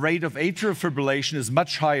 the rate of atrial fibrillation is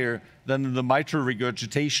much higher than in the mitral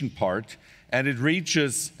regurgitation part, and it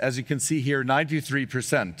reaches, as you can see here,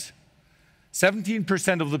 93%.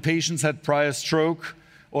 17% of the patients had prior stroke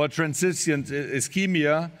or transient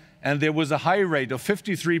ischemia, and there was a high rate of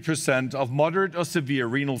 53% of moderate or severe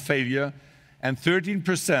renal failure, and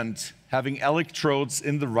 13% having electrodes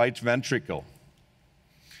in the right ventricle.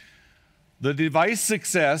 The device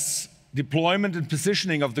success, deployment and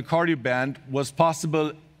positioning of the Cardioband was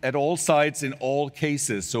possible at all sites in all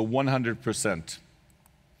cases, so 100%.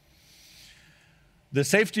 The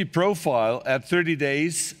safety profile at 30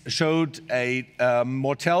 days showed a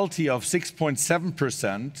mortality of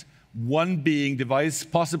 6.7%, one being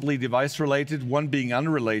possibly device-related, one being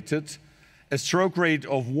unrelated, a stroke rate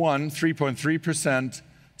of 3.3%,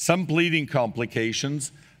 some bleeding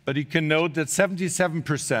complications, but you can note that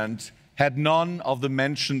 77% had none of the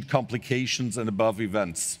mentioned complications and above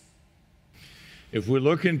events. If we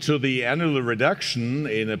look into the annular reduction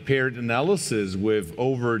in a paired analysis with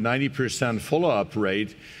over 90% follow-up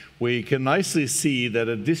rate, we can nicely see that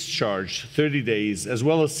at discharge, 30 days, as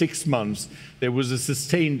well as 6 months, there was a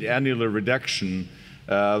sustained annular reduction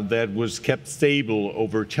that was kept stable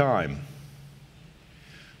over time.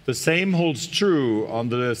 The same holds true on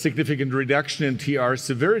the significant reduction in TR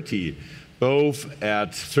severity, both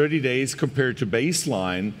at 30 days compared to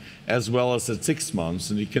baseline, as well as at 6 months.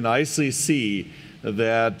 And you can nicely see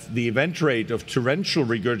that the event rate of torrential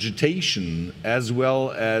regurgitation, as well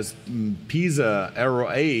as PISA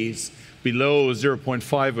ROAs below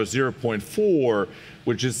 0.5 or 0.4,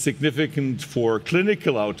 which is significant for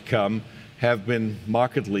clinical outcome, have been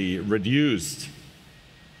markedly reduced.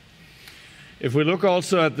 If we look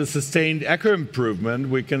also at the sustained echo improvement,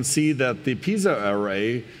 we can see that the PISA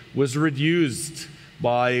RA was reduced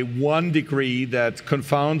by 1 degree that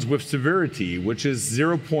confounds with severity, which is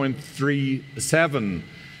 0.37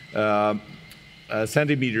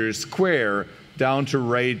 centimeters square down to a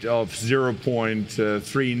rate of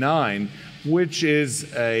 0.39, which is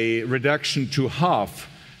a reduction to half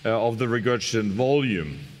of the regurgitant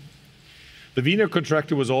volume. The vena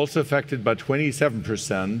contractor was also affected by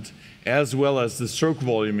 27%, as well as the stroke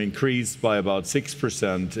volume increased by about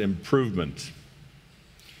 6% improvement.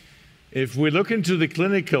 If we look into the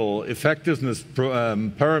clinical effectiveness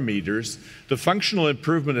parameters, the functional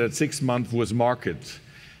improvement at 6 months was marked.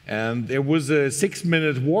 And there was a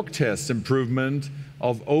 6-minute walk test improvement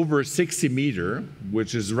of over 60 meters,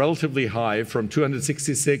 which is relatively high, from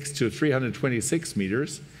 266 to 326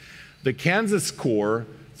 meters. The Kansas score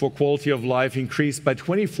for quality of life increased by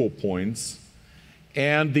 24 points.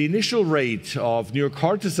 And the initial rate of New York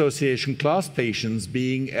Heart Association class patients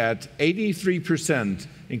being at 83%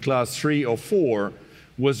 in class 3 or 4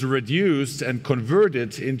 was reduced and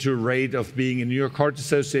converted into a rate of being in New York Heart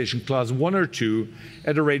Association class 1 or 2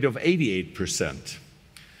 at a rate of 88%.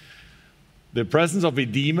 The presence of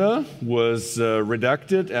edema was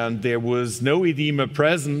reduced, and there was no edema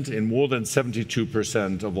present in more than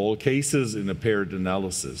 72% of all cases in a paired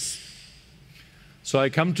analysis. So I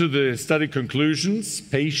come to the study conclusions.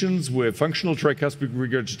 Patients with functional tricuspid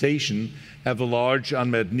regurgitation have a large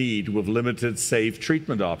unmet need with limited safe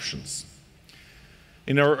treatment options.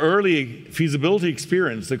 In our early feasibility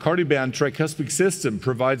experience, the Cardioband tricuspid system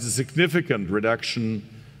provides a significant reduction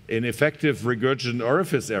in effective regurgitant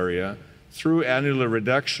orifice area through annular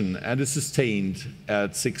reduction and is sustained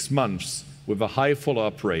at 6 months with a high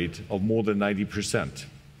follow-up rate of more than 90%.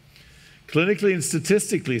 Clinically and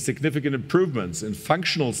statistically significant improvements in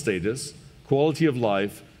functional status, quality of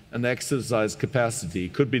life, and exercise capacity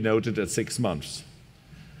could be noted at 6 months.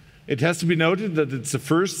 It has to be noted that it's the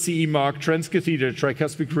first CE-marked transcatheter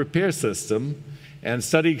tricuspid repair system, and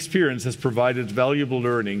study experience has provided valuable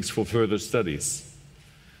learnings for further studies.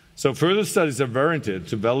 So further studies are warranted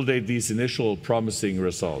to validate these initial promising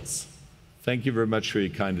results. Thank you very much for your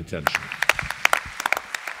kind attention.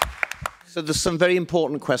 So there's some very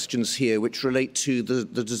important questions here which relate to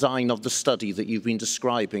the design of the study that you've been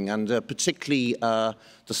describing, and particularly the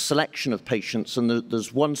selection of patients. And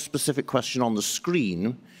there's one specific question on the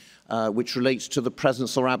screen which relates to the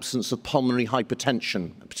presence or absence of pulmonary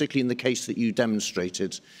hypertension, particularly in the case that you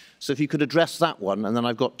demonstrated. So if you could address that one, and then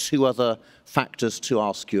I've got 2 other factors to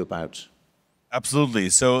ask you about. Absolutely.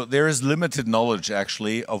 So there is limited knowledge,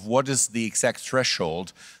 actually, of what is the exact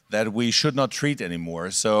threshold that we should not treat anymore.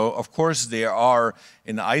 So, of course, there are,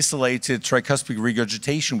 in isolated tricuspid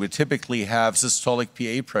regurgitation, we typically have systolic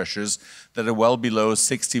PA pressures that are well below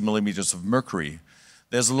 60 millimeters of mercury.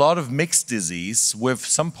 There's a lot of mixed disease with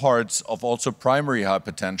some parts of also primary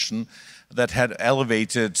hypertension that had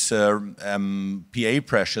elevated PA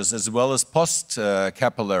pressures, as well as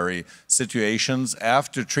post-capillary situations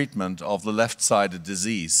after treatment of the left-sided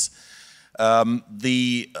disease.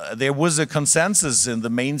 There was a consensus in the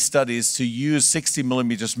main studies to use 60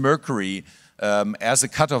 millimeters mercury as a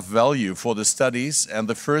cutoff value for the studies, and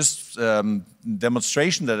the first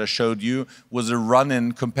demonstration that I showed you was a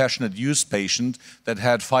run-in compassionate use patient that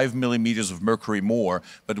had 5 millimeters of mercury more,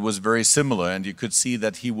 but was very similar, and you could see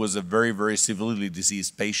that he was a very, very severely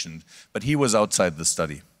diseased patient, but he was outside the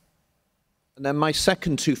study. And then my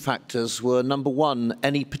second two factors were, number one,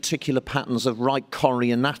 any particular patterns of right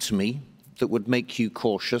coronary anatomy that would make you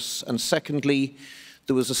cautious, and secondly,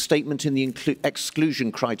 there was a statement in the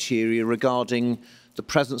exclusion criteria regarding the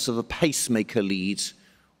presence of a pacemaker lead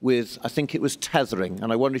with, I think it was tethering,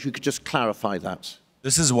 and I wonder if you could just clarify that.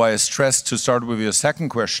 This is why I stressed, to start with your second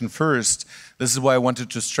question first, this is why I wanted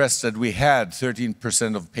to stress that we had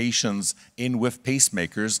 13% of patients in with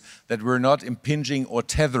pacemakers that were not impinging or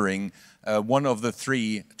tethering one of the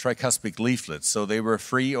three tricuspid leaflets. So they were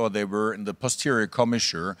free or they were in the posterior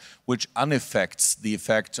commissure, which unaffects the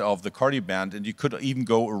effect of the Cardioband, and you could even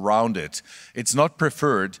go around it. It's not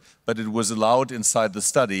preferred, but it was allowed inside the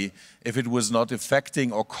study if it was not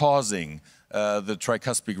affecting or causing the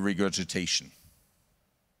tricuspid regurgitation.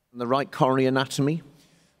 And the right coronary anatomy?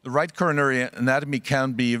 The right coronary anatomy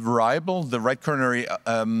can be variable. The right coronary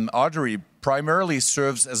artery primarily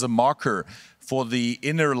serves as a marker for the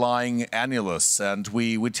inner lying annulus, and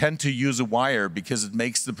we tend to use a wire because it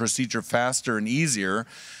makes the procedure faster and easier.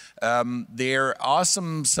 There are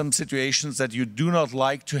some situations that you do not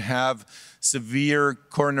like to have severe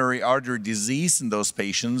coronary artery disease in those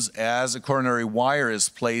patients, as a coronary wire is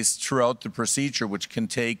placed throughout the procedure, which can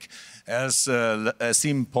take, as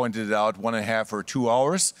Sim pointed out, 1.5 or 2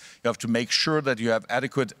 hours. You have to make sure that you have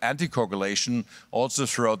adequate anticoagulation also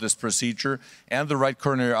throughout this procedure, and the right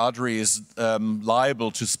coronary artery is liable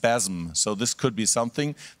to spasm, so this could be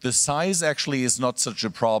something. The size actually is not such a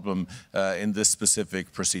problem in this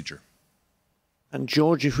specific procedure. And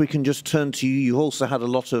George, if we can just turn to you, you also had a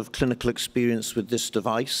lot of clinical experience with this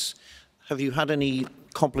device. Have you had any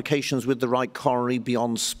complications with the right coronary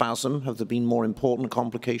beyond spasm? Have there been more important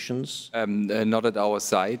complications? Not at our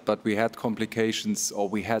site, but we had complications, or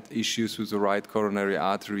we had issues with the right coronary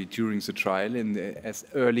artery during the trial as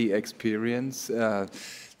early experience.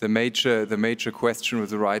 The major question with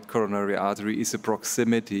the right coronary artery is the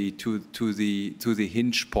proximity to the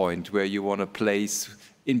hinge point where you want to place.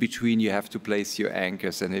 In between, you have to place your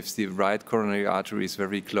anchors, and if the right coronary artery is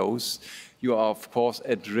very close, you are, of course,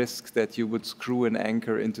 at risk that you would screw an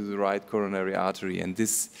anchor into the right coronary artery. And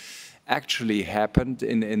this actually happened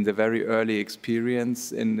in the very early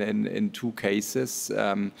experience in 2 cases.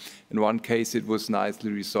 In one case, it was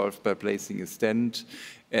nicely resolved by placing a stent,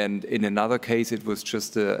 and in another case, it was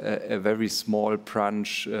just a very small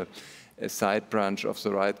branch, a side branch of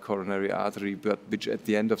the right coronary artery, but which at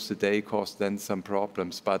the end of the day caused then some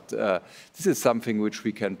problems. But this is something which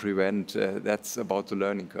we can prevent. That's about the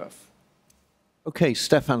learning curve. Okay,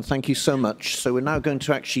 Stefan, thank you so much. So we're now going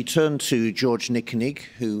to actually turn to George Nickenig,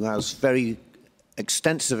 who has very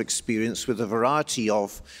extensive experience with a variety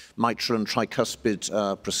of mitral and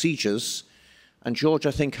tricuspid procedures. And George,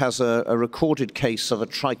 I think, has a recorded case of a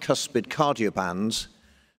tricuspid cardioband.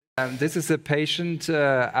 This is a patient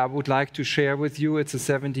I would like to share with you. It's a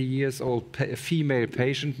 70-year-old female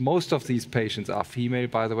patient. Most of these patients are female,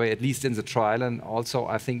 by the way, at least in the trial, and also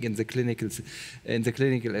I think in the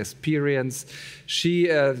clinical experience. She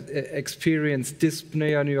experienced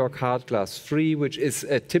dyspnea, New York heart class 3, which is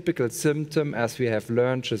a typical symptom, as we have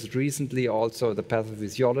learned just recently. Also, the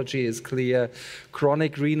pathophysiology is clear.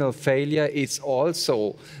 Chronic renal failure is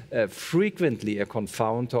also frequently a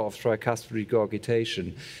confounder of tricuspid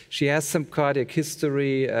regurgitation. She has some cardiac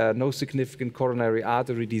history, no significant coronary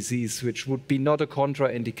artery disease, which would be not a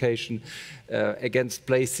contraindication against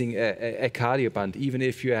placing a Cardioband, even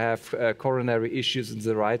if you have coronary issues in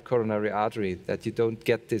the right coronary artery, that you don't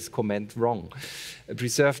get this comment wrong. A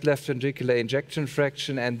preserved left ventricular ejection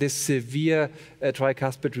fraction, and this severe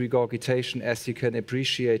tricuspid regurgitation, as you can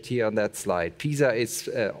appreciate here on that slide. PISA is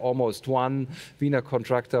almost 1, vena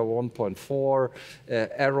contracta 1.4,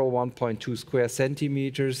 arrow 1.2 square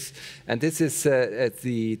centimeters. And this is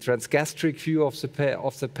the transgastric view of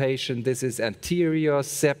the patient. This is anterior,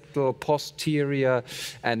 septal, posterior, arteria.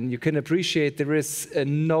 And you can appreciate there is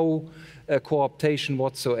no cooptation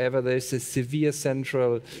whatsoever. There is a severe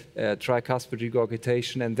central tricuspid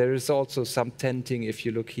regurgitation, and there is also some tenting if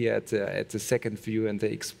you look here at the second view, and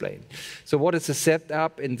they explain. So what is the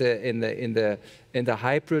setup in the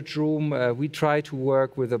hybrid room? We try to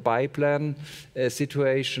work with a biplan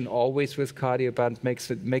situation, always with Cardioband,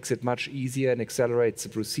 makes it much easier and accelerates the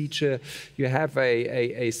procedure. You have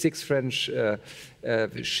a 6 French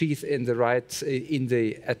sheath in the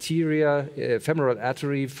arteria, femoral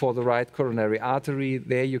artery for the right coronary artery.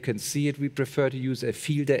 There you can see it. We prefer to use a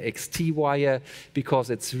Fielder XT wire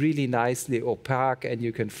because it's really nicely opaque, and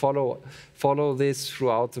you can follow this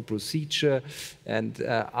throughout the procedure. And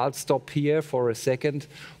I'll stop here for a second.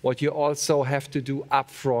 What you also have to do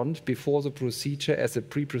up front before the procedure as a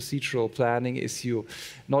pre-procedural planning is you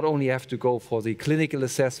not only have to go for the clinical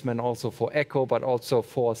assessment, also for echo, but also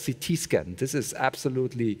for CT scan. This is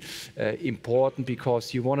absolutely important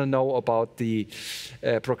because you want to know about the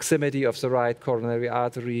proximity of the right coronary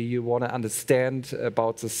artery. You want to understand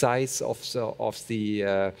about the size of the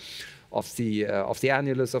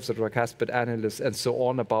annulus, of the tricuspid annulus, and so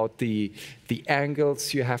on, about the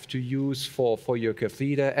angles you have to use for your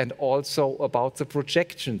catheter, and also about the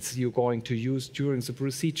projections you're going to use during the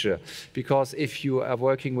procedure. Because if you are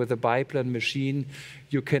working with a biplan machine,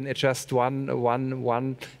 you can adjust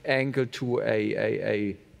one angle to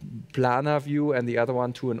a planar view and the other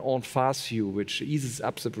one to an en face view, which eases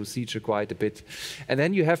up the procedure quite a bit. And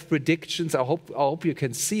then you have predictions. I hope you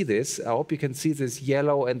can see this. I hope you can see this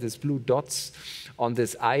yellow and this blue dots on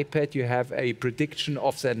this iPad. You have a prediction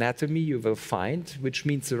of the anatomy you will find, which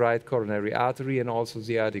means the right coronary artery and also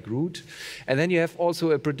the aortic root. And then you have also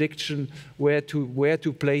a prediction where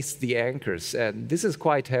to place the anchors. And this is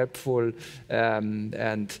quite helpful.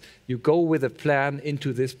 And you go with a plan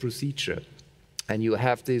into this procedure. And you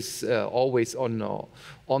have this always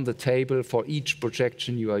on the table for each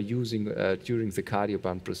projection you are using during the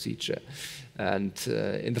Cardioband procedure. And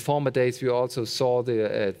in the former days, we also saw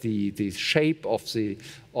the shape of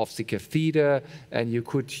the catheter, and you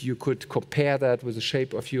could compare that with the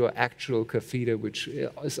shape of your actual catheter, which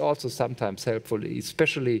is also sometimes helpful,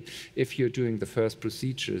 especially if you're doing the first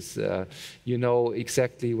procedures. You know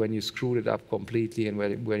exactly when you screwed it up completely and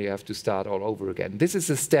when you have to start all over again. This is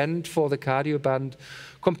a stent for the Cardioband,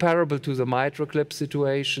 comparable to the mitral clip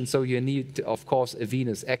situation. So you need, of course, a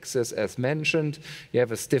venous access, as mentioned. You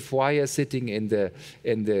have a stiff wire sitting in the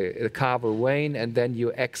carval vein, and then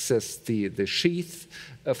you access the sheath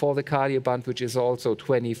for the Cardioband, which is also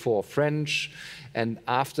 24 French. And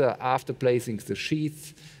after placing the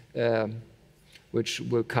sheath, which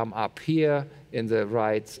will come up here in the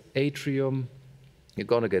right atrium, you're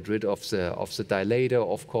going to get rid of the dilator,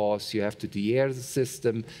 of course. You have to de-air the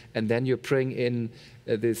system, and then you bring in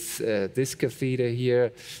this catheter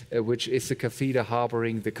here, which is a catheter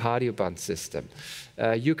harboring the Cardioband system.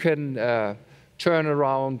 You can turn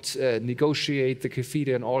around, negotiate the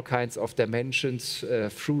catheter in all kinds of dimensions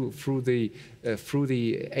through the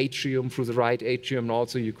atrium, through the right atrium, and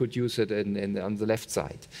also you could use it on the left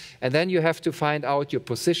side. And then you have to find out your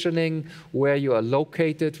positioning, where you are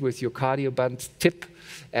located with your Cardioband tip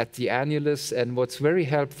at the annulus. And what's very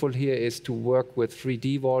helpful here is to work with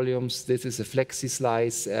 3D volumes. This is a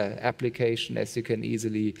flexi-slice application, as you can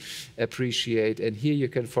easily appreciate. And here you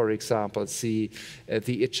can, for example, see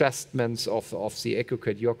the adjustments of the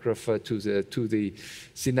echocardiographer to the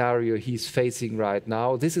scenario he's facing right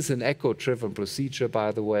now. This is an echo-driven procedure,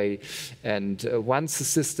 by the way. And once the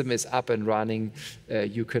system is up and running,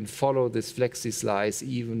 you can follow this flexi-slice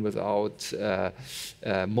even without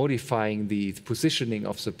modifying the positioning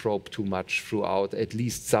of the probe too much throughout at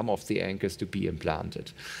least some of the anchors to be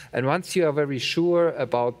implanted. And once you are very sure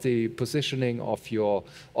about the positioning of your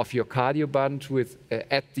Cardioband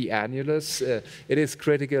at the annulus, it is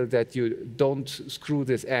critical that you don't screw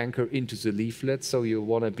this anchor into the leaflet. So you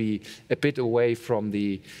want to be a bit away from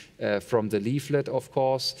the leaflet, of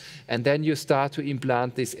course. And then you start to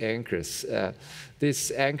implant these anchors.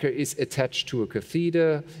 This anchor is attached to a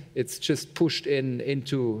catheter. It's just pushed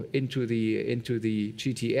into the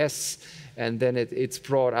GTS, and then it's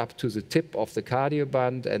brought up to the tip of the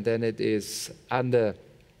Cardioband, and then it is under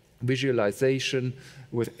visualization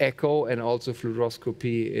with echo and also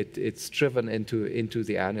fluoroscopy. It's driven into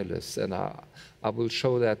the annulus. And I will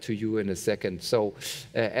show that to you in a second. So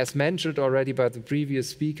as mentioned already by the previous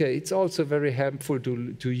speaker, it's also very helpful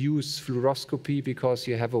to use fluoroscopy because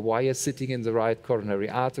you have a wire sitting in the right coronary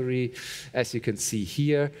artery. As you can see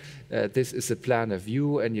here, this is a planar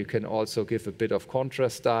view, and you can also give a bit of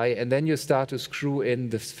contrast dye. And then you start to screw in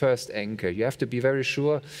the first anchor. You have to be very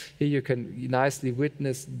sure. Here you can nicely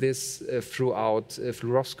witness this throughout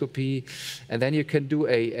fluoroscopy. And then you can do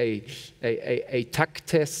a tuck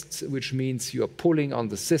test, which means you're pulling on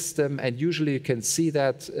the system. And usually you can see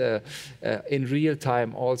that in real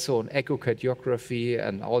time also on echocardiography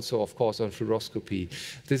and also, of course, on fluoroscopy.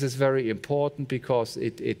 This is very important because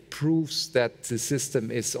it proves that the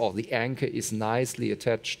system is, or the anchor is nicely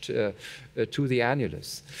attached to the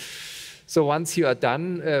annulus. So once you are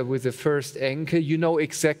done with the first anchor, you know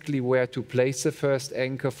exactly where to place the first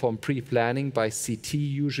anchor from pre-planning by CT.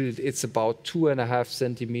 Usually it's about 2.5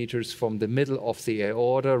 centimeters from the middle of the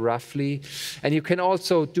aorta, roughly. And you can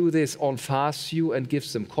also do this on fast view and give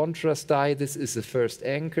some contrast dye. This is the first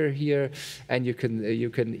anchor here, and you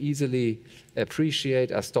can easily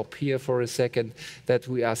appreciate, I stop here for a second, that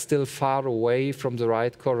we are still far away from the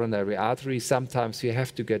right coronary artery. Sometimes you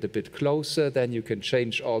have to get a bit closer, then you can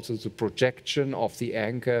change also the projection of the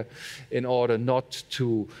anchor in order not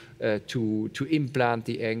to implant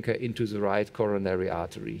the anchor into the right coronary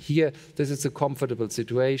artery. Here, this is a comfortable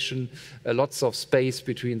situation, lots of space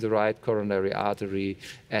between the right coronary artery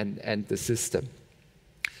and the system.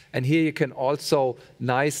 And here you can also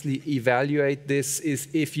nicely evaluate this is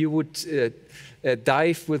if you would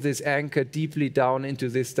dive with this anchor deeply down into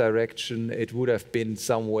this direction, it would have been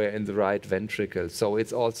somewhere in the right ventricle. So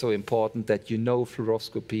it's also important that you know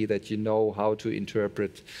fluoroscopy, that you know how to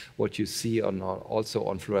interpret what you see also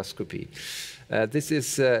on fluoroscopy. This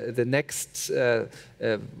is the next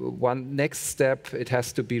step. It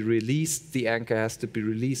has to be released. The anchor has to be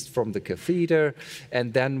released from the catheter,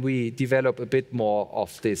 and then we develop a bit more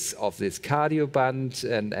of this cardioband,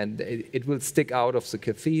 and it will stick out of the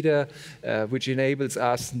catheter, which enables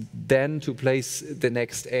us then to place the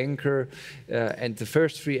next anchor. And the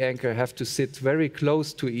first three anchors have to sit very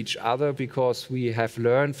close to each other because we have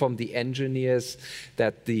learned from the engineers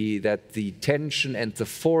that the tension and the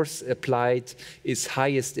force applied is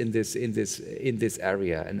highest in this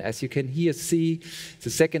area. And as you can here see, the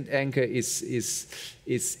second anchor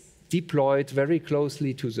is deployed very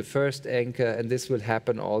closely to the first anchor, and this will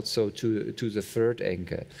happen also to the third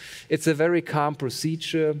anchor. It's a very calm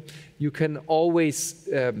procedure. You can always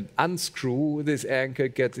unscrew this anchor,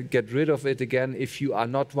 get rid of it again if you are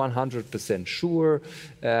not 100% sure.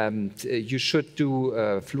 You should do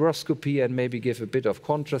fluoroscopy and maybe give a bit of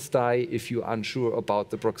contrast dye if you're unsure about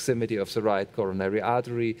the proximity of the right coronary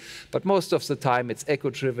artery. But most of the time it's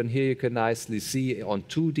echo-driven. Here you can nicely see on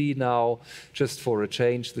 2D now, just for a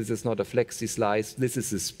change. This is not a flexi slice. This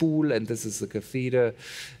is a spool and this is the catheter.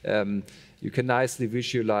 You can nicely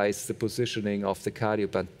visualize the positioning of the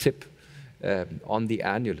cardioband tip on the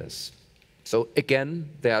annulus. So again,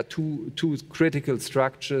 there are two critical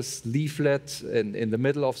structures, leaflet in the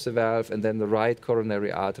middle of the valve, and then the right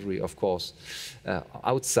coronary artery, of course,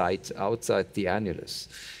 outside the annulus.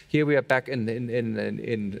 Here we are back in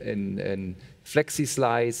flexi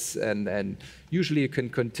slice, and usually you can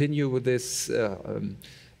continue with this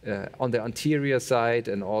on the anterior side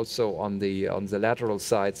and also on the lateral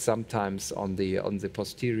side. Sometimes on the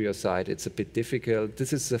posterior side, it's a bit difficult.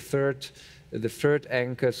 This is the third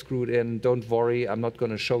anchor screwed in. Don't worry, I'm not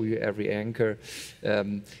going to show you every anchor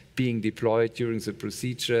being deployed during the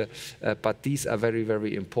procedure, but these are very,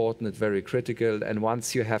 very important and very critical. And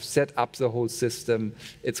once you have set up the whole system,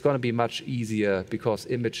 it's going to be much easier because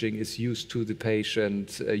imaging is used to the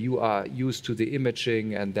patient. You are used to the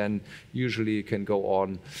imaging, and then usually you can go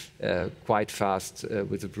on quite fast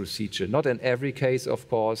with the procedure. Not in every case, of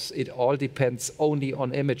course. It all depends only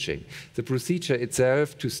on imaging. The procedure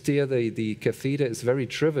itself to steer the catheter is very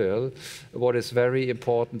trivial. What is very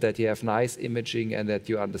important that you have nice imaging and that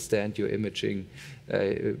you understand your imaging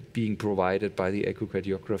being provided by the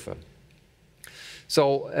echocardiographer.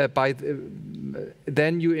 So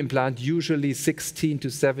then you implant usually 16 to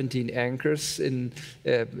 17 anchors in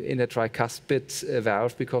a tricuspid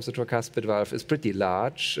valve, because the tricuspid valve is pretty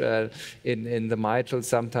large. In the mitral,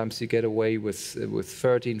 sometimes you get away with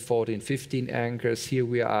 13, 14, 15 anchors. Here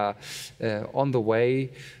we are on the way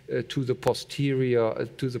to the posterior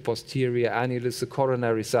annulus. The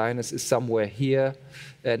coronary sinus is somewhere here,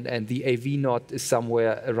 and the AV knot is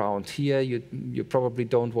somewhere around here. You probably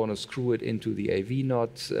don't want to screw it into the AV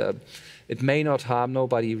knot. It may not harm.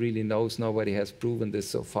 Nobody really knows. Nobody has proven this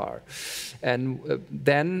so far. And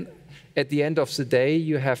then at the end of the day,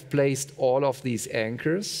 you have placed all of these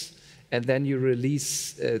anchors and then you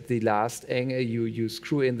release the last anchor, you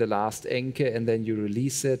screw in the last anchor, and then you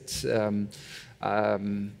release it.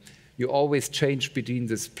 You always change between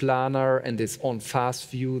this planar and this on-fast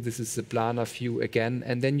view. This is the planar view again.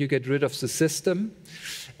 And then you get rid of the system.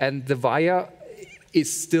 And the wire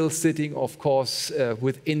is still sitting, of course,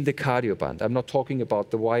 within the cardioband. I'm not talking about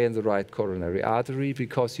the wire in the right coronary artery,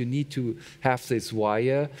 because you need to have this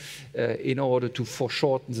wire in order to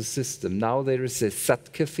foreshorten the system. Now there is a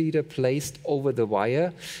SAT catheter placed over the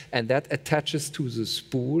wire, and that attaches to the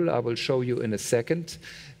spool. I will show you in a second.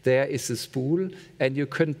 There is a spool, and you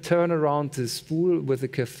can turn around the spool with a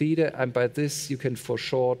catheter, and by this you can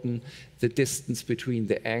foreshorten the distance between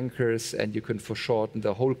the anchors, and you can foreshorten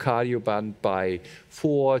the whole cardioband by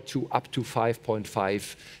 4 to up to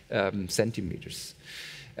 5.5 centimeters.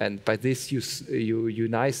 And by this, you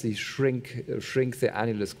nicely shrink the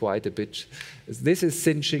annulus quite a bit. This is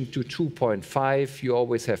cinching to 2.5. You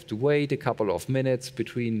always have to wait a couple of minutes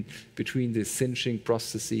between the cinching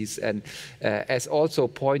processes. And as also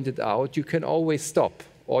pointed out, you can always stop,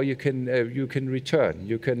 or you can return.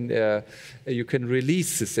 You can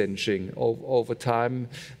release the cinching over time.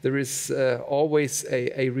 There is always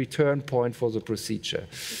a return point for the procedure.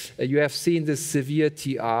 You have seen this severe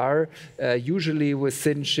TR. Usually with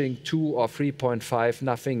cinching 2 or 3.5,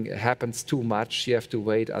 nothing happens too much. You have to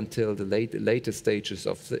wait until the later stages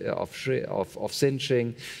of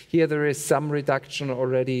cinching. Here there is some reduction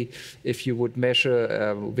already if you would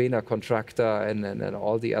measure vena contracta and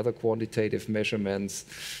all the other quantitative measurements.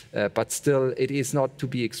 But still, it is not to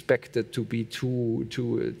be expected to be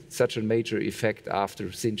to such a major effect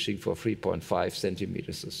after cinching for 3.5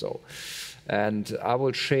 centimeters or so. And I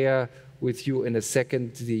will share with you in a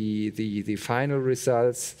second the final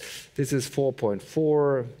results. This is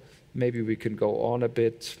 4.4. Maybe we can go on a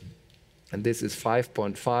bit. And this is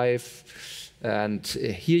 5.5. And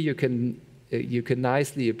here you can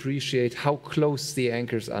nicely appreciate how close the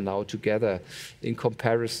anchors are now together in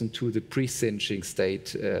comparison to the pre-cinching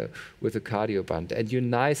state with the cardioband. And you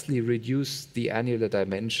nicely reduce the annular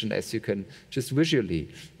dimension, as you can just visually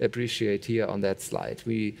appreciate here on that slide.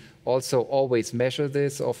 We also always measure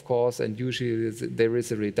this, of course, and usually there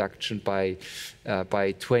is a reduction by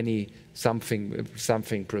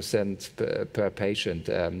 20-something% per patient.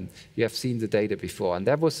 You have seen the data before, and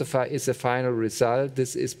that is the final result.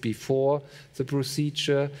 This is before the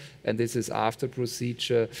procedure, and this is after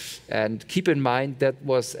procedure. And keep in mind that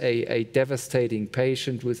was a devastating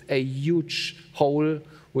patient with a huge hole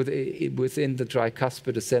within the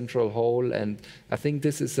tricuspid, a central hole, and I think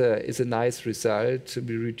this is a nice result.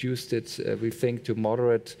 We reduced it, we think, to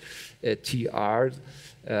moderate TR.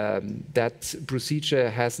 That procedure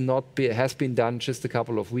has been done just a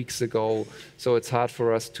couple of weeks ago, so it's hard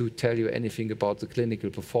for us to tell you anything about the clinical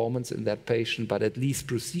performance in that patient, but at least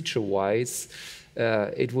procedure-wise,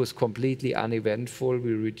 it was completely uneventful.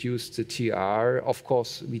 We reduced the TR. Of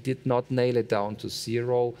course, we did not nail it down to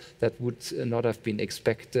 0. That would not have been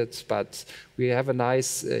expected, but we have a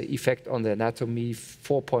nice effect on the anatomy,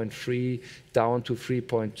 4.3 down to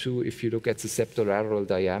 3.2 if you look at the septolateral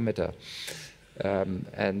diameter.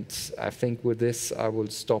 And I think with this, I will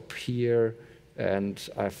stop here, and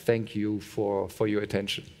I thank you for your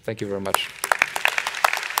attention. Thank you very much.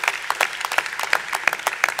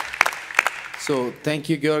 So thank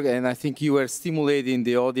you, Georg, and I think you were stimulating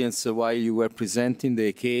the audience while you were presenting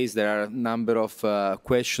the case. There are a number of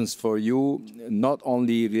questions for you, not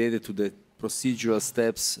only related to the procedural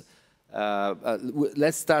steps.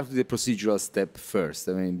 Let's start with the procedural step first,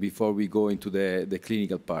 I mean, before we go into the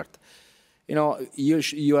clinical part. You know,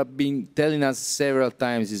 you have been telling us several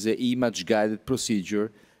times it's an image-guided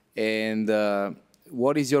procedure, and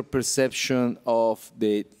what is your perception of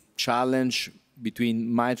the challenge between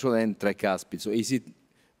mitral and tricuspid? So is it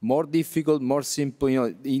more difficult, more simple? You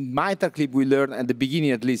know, in mitral clip we learned at the beginning,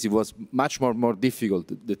 at least, it was much more difficult,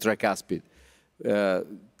 the tricuspid,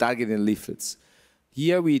 targeting leaflets.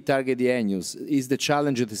 Here we target the annulus. Is the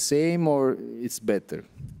challenge the same, or it's better?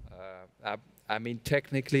 I mean,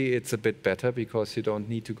 technically it's a bit better because you don't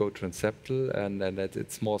need to go transeptal, and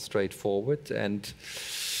it's more straightforward. And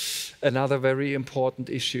another very important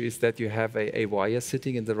issue is that you have a wire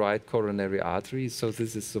sitting in the right coronary artery, so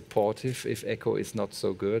this is supportive if echo is not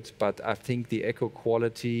so good. But I think the echo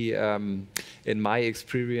quality, in my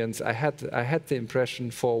experience, I had the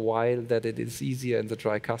impression for a while that it is easier in the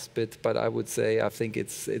tricuspid, but I would say I think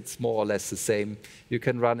it's more or less the same. You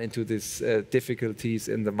can run into these difficulties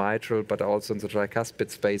in the mitral, but also in the tricuspid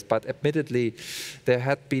space. But admittedly, there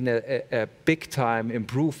had been a big time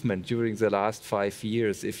improvement during the last 5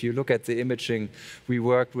 years. If you look look at the imaging we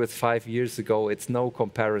worked with 5 years ago, it's no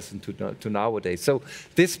comparison to nowadays. So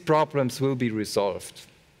these problems will be resolved.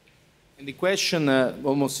 And the question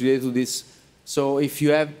almost related to this, so if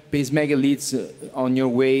you have pacemaker leads on your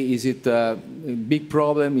way, is it a big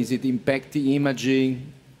problem? Is it impacting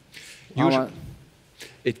imaging?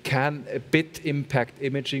 It can a bit impact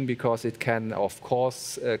imaging because it can, of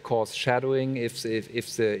course, cause shadowing if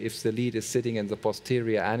the lead is sitting in the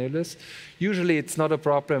posterior annulus. Usually it's not a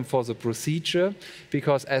problem for the procedure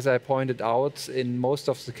because, as I pointed out, in most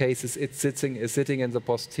of the cases it's sitting in the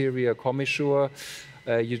posterior commissure.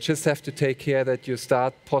 You just have to take care that you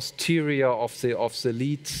start posterior of the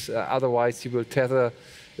lead, otherwise you will tether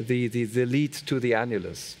the lead to the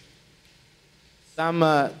annulus. Some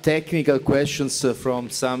technical questions from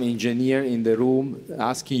some engineer in the room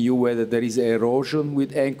asking you whether there is erosion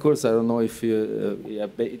with anchors. I don't know if you are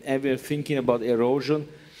ever thinking about erosion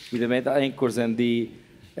with the metal anchors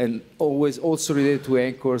and always also related to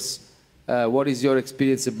anchors. What is your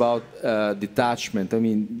experience about detachment? I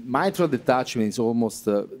mean, mitral detachment is almost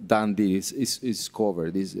done. Is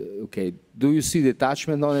covered. Okay. Do you see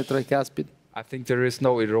detachment on a tricuspid? I think there is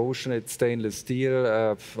no erosion. It's stainless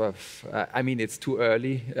steel. I mean, it's too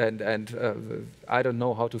early, and I don't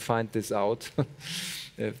know how to find this out.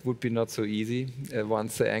 It would be not so easy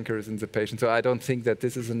once the anchor is in the patient. So I don't think that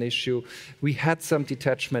this is an issue. We had some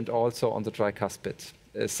detachment also on the tricuspid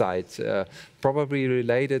side, probably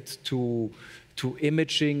related to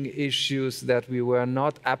imaging issues that we were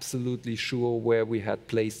not absolutely sure where we had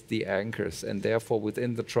placed the anchors, and therefore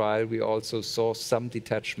within the trial we also saw some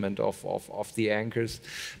detachment of the anchors,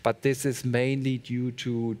 but this is mainly due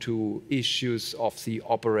to issues of the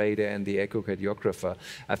operator and the echocardiographer.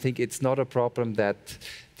 I think it's not a problem that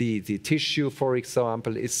the tissue, for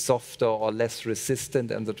example, is softer or less resistant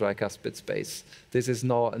in the tricuspid space. This is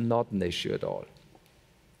not an issue at all.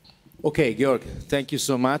 Okay, Georg, thank you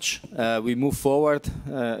so much. We move forward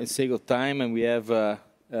in sake of time, and we have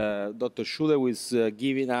Dr. Schuler who is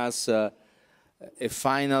giving us a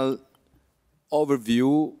final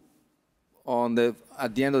overview on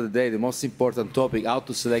at the end of the day, the most important topic, how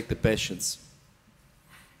to select the patients.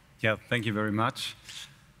 Yeah, thank you very much.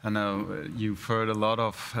 I know you've heard a lot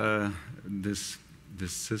of this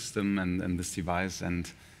system and this device,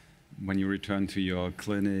 and when you return to your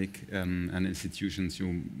clinic and institutions,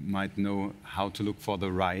 you might know how to look for the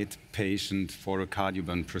right patient for a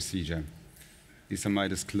Cardioband procedure. These are my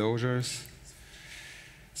disclosures.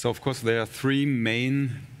 So, of course, there are three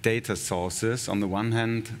main data sources. On the one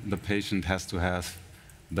hand, the patient has to have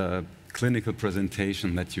the clinical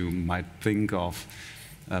presentation that you might think of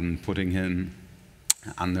putting him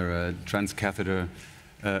under a transcatheter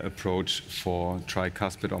approach for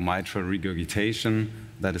tricuspid or mitral regurgitation.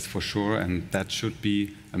 That is for sure, and that should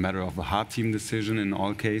be a matter of a heart team decision in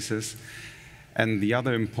all cases. And the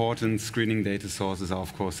other important screening data sources are,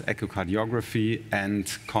 of course, echocardiography and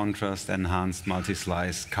contrast-enhanced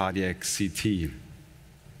multi-slice cardiac CT.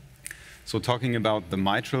 So talking about the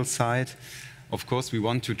mitral side, of course, we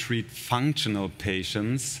want to treat functional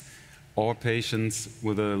patients or patients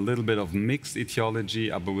with a little bit of mixed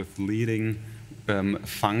etiology, but with leading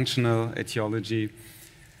functional etiology.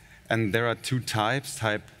 And there are two types,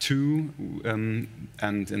 type 2,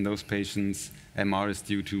 and in those patients, MR is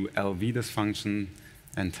due to LV dysfunction,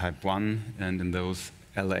 and type 1, and in those,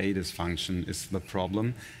 LA dysfunction is the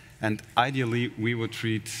problem. And ideally, we would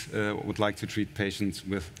like to treat patients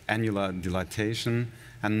with annular dilatation,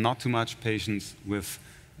 and not too much patients with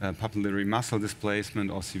papillary muscle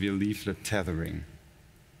displacement or severe leaflet tethering.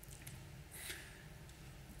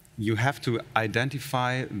 You have to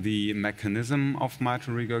identify the mechanism of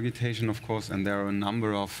mitral regurgitation, of course, and there are a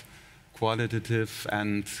number of qualitative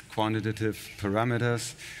and quantitative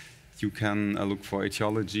parameters. You can look for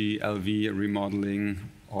etiology, LV remodeling,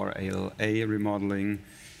 or ALA remodeling.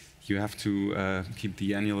 You have to keep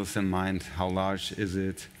the annulus in mind. How large is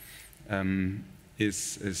it?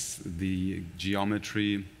 Is the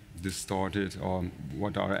geometry distorted, or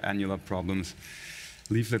what are annular problems?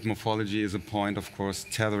 Leaflet morphology is a point, of course,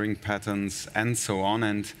 tethering patterns, and so on.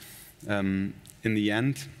 And in the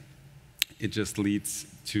end, it just leads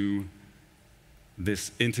to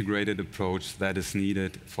this integrated approach that is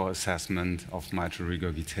needed for assessment of mitral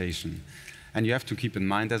regurgitation. And you have to keep in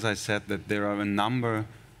mind, as I said, that there are a number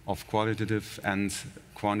of qualitative and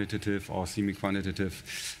quantitative or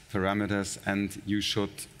semi-quantitative parameters, and you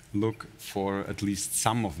should look for at least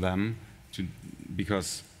some of them,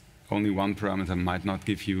 because only one parameter might not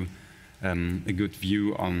give you a good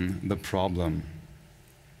view on the problem.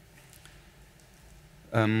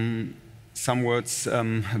 Some words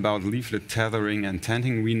about leaflet tethering and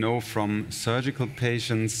tenting. We know from surgical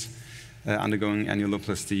patients undergoing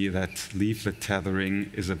annuloplasty that leaflet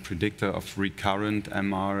tethering is a predictor of recurrent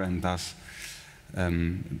MR and thus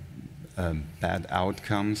bad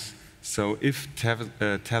outcomes. So if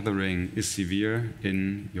tethering is severe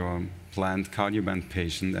in your planned Cardioband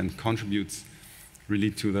patient and contributes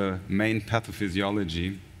really to the main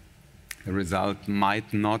pathophysiology, the result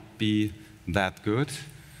might not be that good.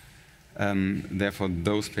 Therefore,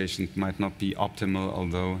 those patients might not be optimal,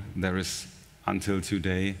 although there is, until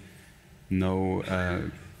today, no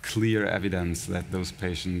clear evidence that those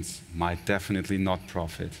patients might definitely not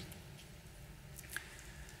profit.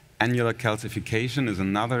 Annular calcification is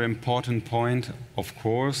another important point. Of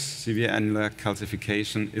course, severe annular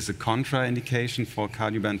calcification is a contraindication for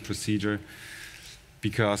Cardioband procedure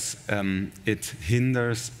because it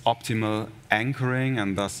hinders optimal anchoring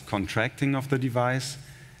and thus contracting of the device,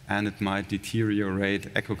 and it might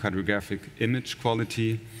deteriorate echocardiographic image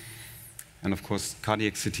quality. And of course,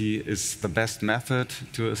 cardiac CT is the best method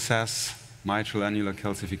to assess mitral annular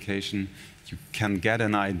calcification. You can get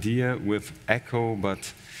an idea with echo,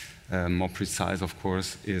 but more precise, of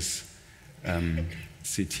course, is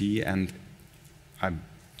CT. And I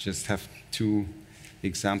just have two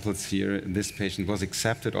examples here. This patient was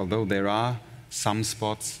accepted, although there are some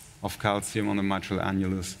spots of calcium on the mitral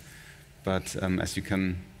annulus. But as you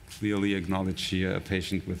can clearly acknowledge here, a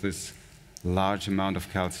patient with this large amount of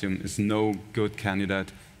calcium is no good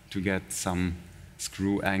candidate to get some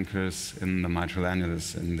screw anchors in the mitral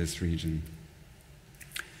annulus in this region.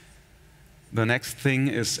 The next thing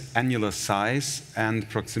is annular size and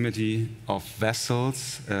proximity of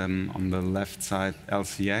vessels. On the left side,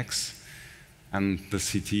 LCX. And the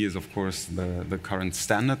CT is, of course, the current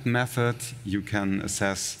standard method. You can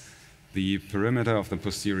assess the perimeter of the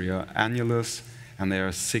posterior annulus, and there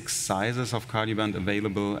are 6 sizes of Cardioband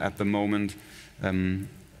available at the moment. And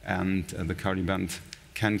the Cardioband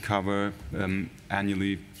can cover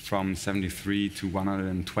annually from 73 to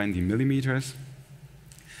 120 millimeters.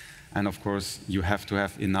 And of course, you have to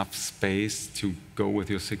have enough space to go with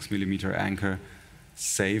your 6 millimeter anchor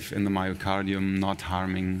safe in the myocardium, not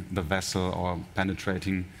harming the vessel or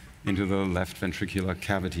penetrating into the left ventricular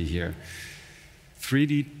cavity here.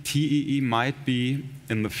 3D TEE might be,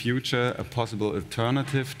 in the future, a possible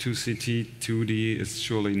alternative to CT. 2D is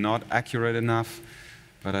surely not accurate enough,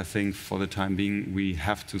 but I think for the time being, we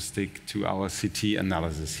have to stick to our CT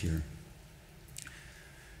analysis here.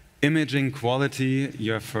 Imaging quality,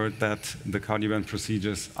 you have heard that the Cardioband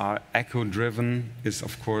procedures are echo-driven, is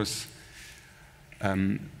of course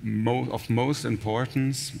of most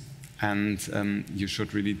importance, and you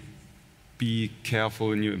should really be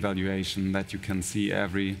careful in your evaluation that you can see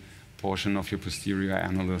every portion of your posterior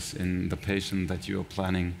annulus in the patient that you are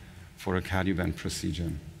planning for a Cardioband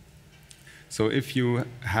procedure. So if you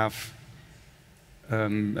have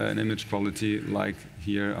an image quality like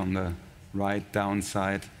here on the right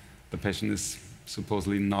downside, the patient is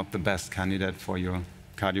supposedly not the best candidate for your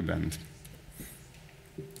Cardioband.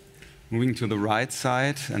 Moving to the right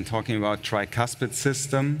side and talking about tricuspid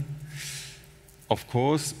system, of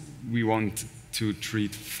course, we want to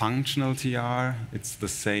treat functional TR. It's the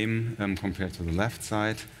same compared to the left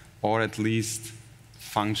side, or at least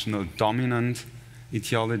functional dominant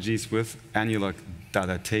etiologies with annular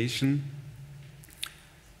dilatation,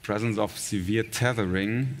 presence of severe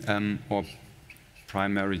tethering, or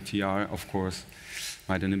primary TR, of course,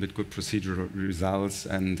 might inhibit good procedural results,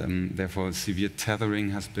 and therefore severe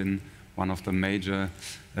tethering has been one of the major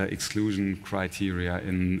exclusion criteria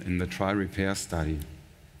in the TRI-REPAIR study.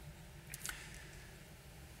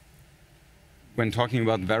 When talking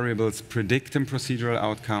about variables predicting procedural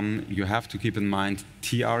outcome, you have to keep in mind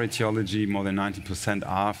TR etiology, more than 90%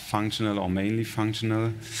 are functional or mainly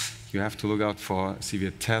functional. You have to look out for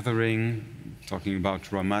severe tethering, talking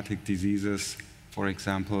about rheumatic diseases, for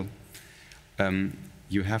example.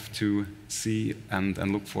 You have to see and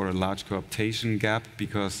look for a large coaptation gap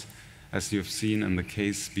because, as you've seen in the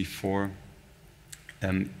case before,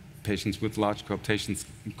 patients with large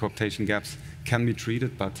coaptation gaps can be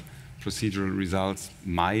treated, but procedural results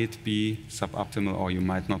might be suboptimal, or you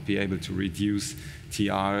might not be able to reduce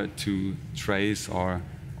TR to trace or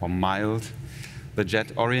mild. The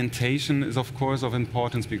jet orientation is, of course, of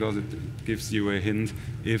importance because it gives you a hint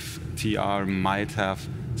if TR might have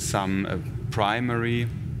some primary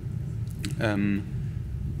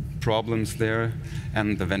problems there.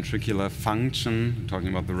 And the ventricular function, talking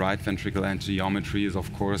about the right ventricle angiometry, is,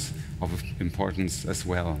 of course, of importance as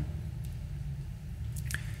well.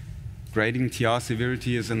 Grading TR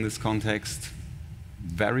severity is, in this context,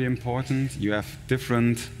 very important. You have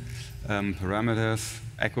different parameters,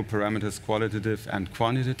 echo parameters, qualitative and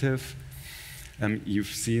quantitative. You've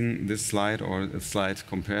seen this slide or a slide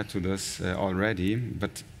compared to this already,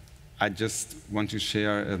 but I just want to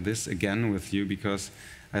share this again with you because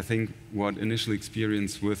I think what initial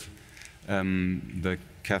experience with the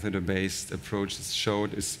catheter-based approaches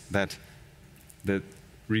showed is that the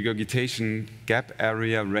regurgitation gap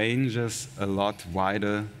area ranges a lot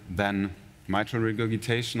wider than mitral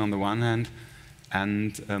regurgitation on the one hand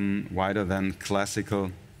and wider than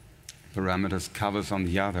classical parameters covers on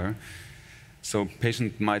the other. So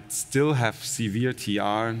patient might still have severe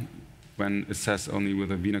TR when assessed only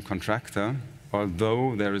with a vena contracta,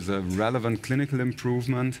 although there is a relevant clinical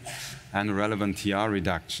improvement and a relevant TR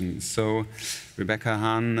reduction. So Rebecca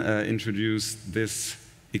Hahn introduced this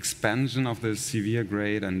expansion of the severe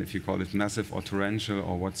grade, and if you call it massive or torrential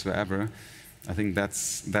or whatsoever, I think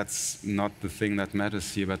that's not the thing that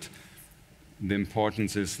matters here, but the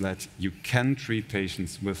importance is that you can treat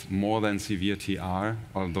patients with more than severe TR,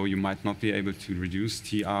 although you might not be able to reduce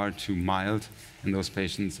TR to mild in those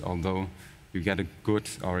patients, although you get a good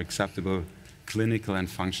or acceptable clinical and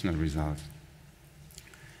functional result.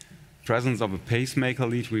 Presence of a pacemaker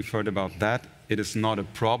lead, we've heard about that. It is not a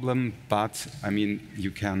problem, but I mean,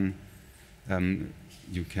 you can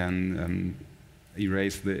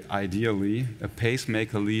erase the ideally. A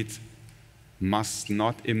pacemaker lead must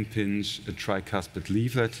not impinge a tricuspid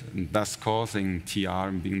leaflet, and thus causing TR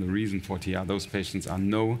and being the reason for TR. Those patients are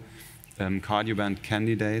no cardioband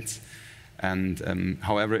candidates. And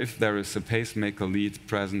however, if there is a pacemaker lead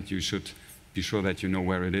present, you should be sure that you know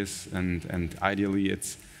where it is, and ideally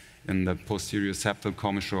it's in the posterior septal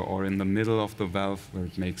commissure or in the middle of the valve where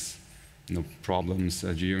it makes problems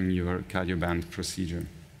during your cardioband procedure.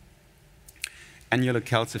 Annular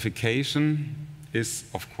calcification is,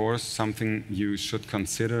 of course, something you should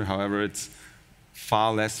consider. However, it's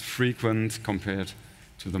far less frequent compared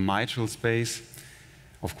to the mitral space.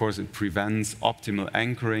 Of course, it prevents optimal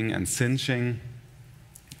anchoring and cinching.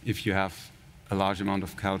 If you have a large amount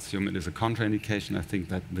of calcium, it is a contraindication. I think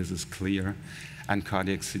that this is clear. And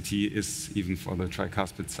cardiac CT is, even for the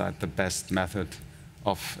tricuspid side, the best method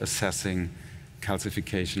of assessing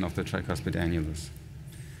calcification of the tricuspid annulus.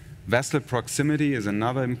 Vessel proximity is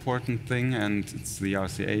another important thing, and it's the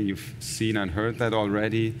RCA. You've seen and heard that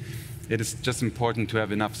already. It is just important to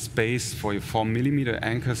have enough space for your 4mm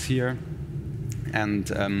anchors here, and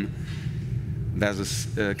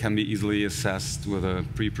can be easily assessed with a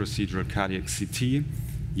pre-procedural cardiac CT.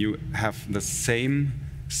 You have the same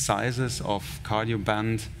sizes of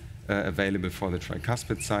cardioband available for the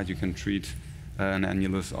tricuspid side. You can treat an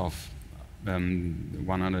annulus of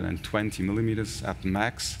 120 millimeters at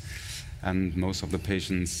max, and most of the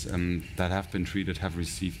patients that have been treated have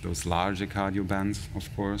received those larger cardiobands, of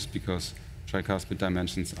course, because tricuspid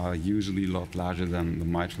dimensions are usually a lot larger than the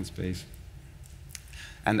mitral space.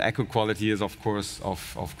 And echo quality is, of course,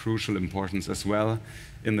 of crucial importance as well.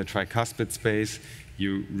 In the tricuspid space,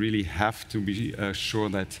 you really have to be sure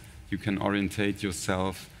that you can orientate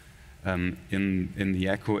yourself in the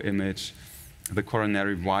echo image. The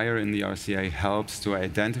coronary wire in the RCA helps to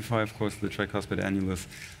identify, of course, the tricuspid annulus,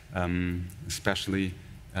 especially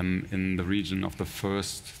in the region of the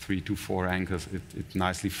first 3 to 4 anchors. It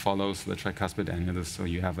nicely follows the tricuspid annulus, so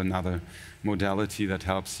you have another modality that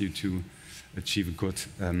helps you to achieve a good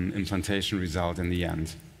implantation result in the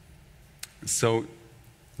end. So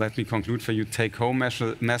let me conclude for you. Take-home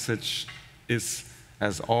message is,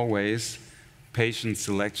 as always, patient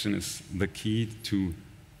selection is the key to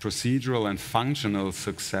procedural and functional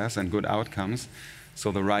success and good outcomes.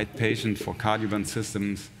 So the right patient for Cardioband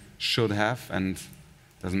Systems should have, and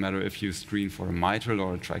doesn't matter if you screen for a mitral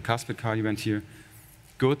or a tricuspid Cardioband here,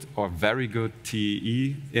 good or very good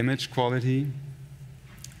TEE image quality.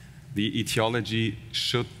 The etiology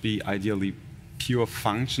should be ideally pure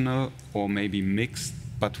functional or maybe mixed,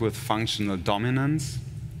 but with functional dominance.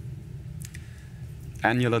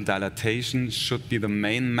 Annular dilatation should be the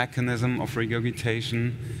main mechanism of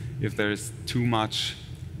regurgitation. If there is too much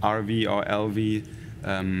RV or LV,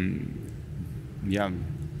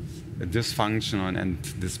 dysfunction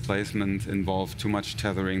and displacement involve too much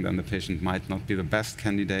tethering, then the patient might not be the best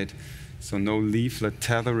candidate. So no leaflet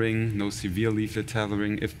tethering, no severe leaflet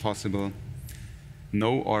tethering if possible.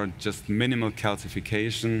 No or just minimal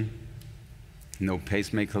calcification. No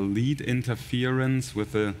pacemaker lead interference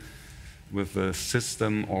with the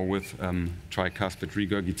system or with tricuspid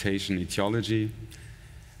regurgitation etiology.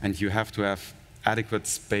 And you have to have adequate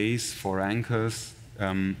space for anchors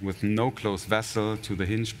with no close vessel to the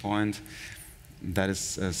hinge point. That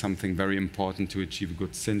is something very important to achieve a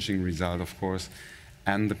good cinching result, of course.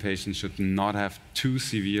 And the patient should not have too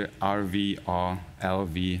severe RV or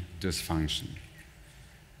LV dysfunction.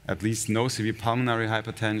 at least no severe pulmonary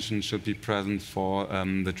hypertension should be present for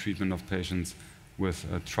the treatment of patients with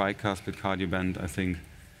a tricuspid cardioband. I think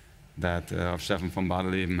that Stefan von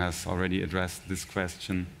Bardeleben has already addressed this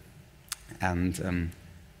question. And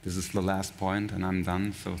this is the last point, and I'm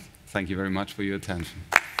done. So thank you very much for your attention.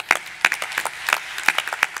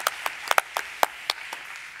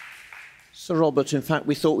 So, Robert, in fact,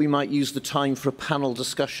 we thought we might use the time for a panel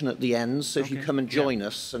discussion at the end. So if you come and join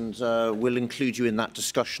us, and we'll include you in that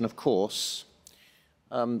discussion, of course.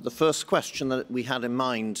 The first question that we had in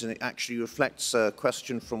mind, and it actually reflects a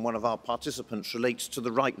question from one of our participants, relates to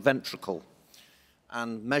the right ventricle.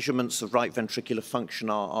 And measurements of right ventricular function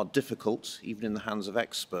are difficult, even in the hands of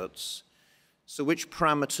experts. So which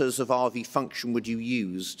parameters of RV function would you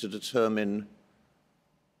use to determine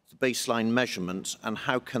the baseline measurement, and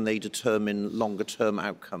how can they determine longer-term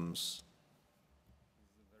outcomes?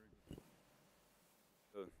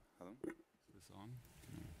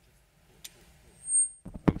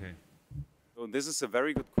 Okay. So this is a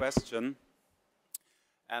very good question.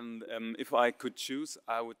 And if I could choose,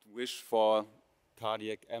 I would wish for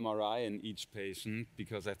cardiac MRI in each patient,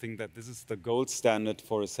 because I think that this is the gold standard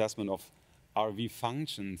for assessment of RV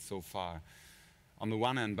function so far. On the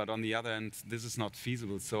one hand, but on the other hand, this is not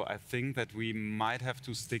feasible. So I think that we might have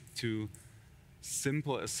to stick to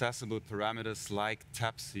simple accessible parameters like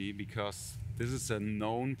TAPSE, because this is a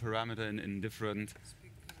known parameter in different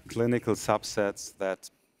clinical subsets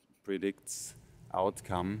that predicts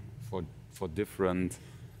outcome for different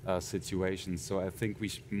situations. So I think we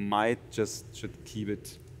should keep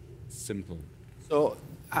it simple. So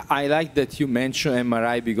I like that you mention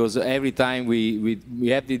MRI, because every time we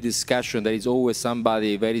have the discussion, there is always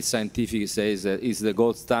somebody very scientific says that it's the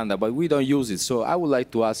gold standard, but we don't use it. So I would like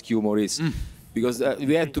to ask you, Maurice, because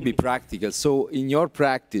we have to be practical. So in your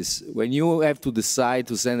practice, when you have to decide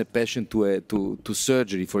to send a patient to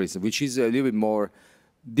surgery, for instance, which is a little bit more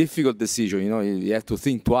difficult decision, you have to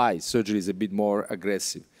think twice. Surgery is a bit more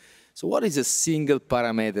aggressive. So what is a single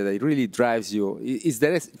parameter that really drives you?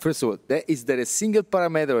 First of all, is there a single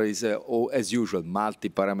parameter, or is it, as usual,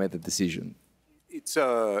 multi-parameter decision? It's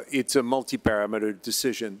a multi-parameter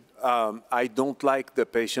decision. I don't like the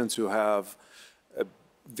patients who have a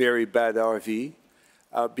very bad RV,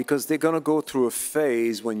 because they're going to go through a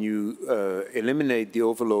phase when you eliminate the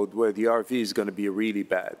overload where the RV is going to be really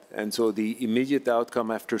bad. And so the immediate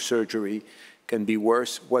outcome after surgery can be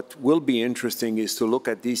worse. What will be interesting is to look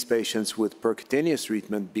at these patients with percutaneous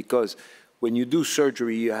treatment, because when you do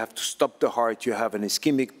surgery, you have to stop the heart, you have an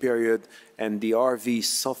ischemic period, and the RV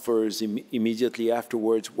suffers immediately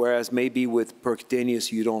afterwards, whereas maybe with percutaneous,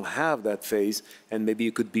 you don't have that phase, and maybe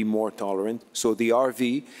you could be more tolerant. So the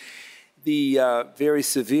RV, the very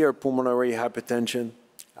severe pulmonary hypertension,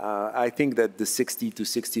 I think that the 60 to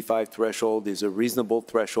 65 threshold is a reasonable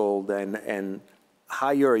threshold, and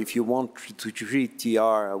higher, if you want to treat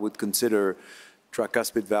TR, I would consider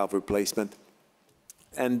tricuspid valve replacement.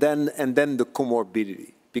 And then the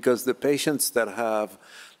comorbidity, because the patients that have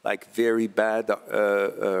like very bad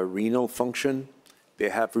renal function, they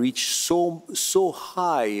have reached so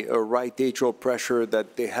high a right atrial pressure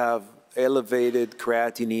that they have elevated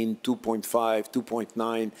creatinine 2.5,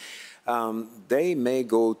 2.9. They may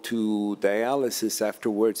go to dialysis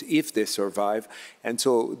afterwards if they survive. And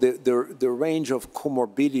so the range of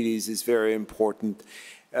comorbidities is very important.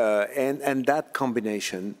 And that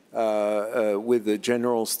combination with the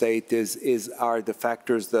general state are the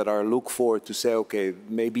factors that are looked for to say, okay,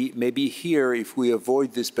 maybe here, if we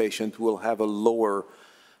avoid this patient, we'll have a lower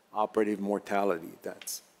operative mortality.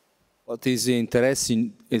 What is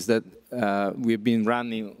interesting is that we've been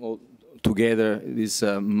running together this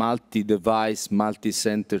multi-device,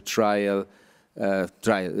 multi-center trial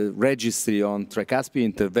registry on tricuspid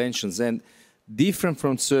interventions, and different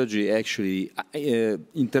from surgery, actually,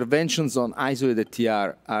 interventions on isolated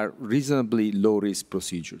TR are reasonably low-risk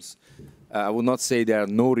procedures. I would not say there are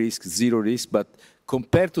no risk, zero risk, but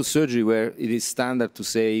compared to surgery, where it is standard to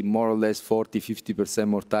say more or less 40–50%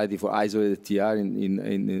 mortality for isolated TR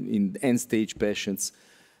in end-stage patients,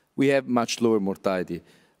 we have much lower mortality.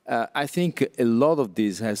 I think a lot of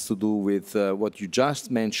this has to do with what you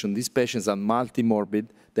just mentioned. These patients are multimorbid,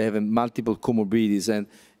 they have multiple comorbidities,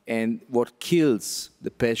 and what kills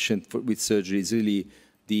the patient with surgery is really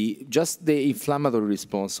just the inflammatory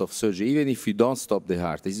response of surgery. Even if you don't stop the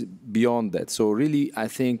heart, it's beyond that. So really, I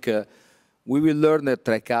think we will learn at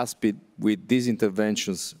tricuspid with these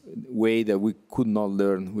interventions way that we could not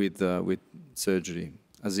learn with surgery.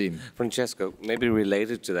 Azim. Francesco, maybe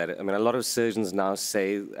related to that, I mean, a lot of surgeons now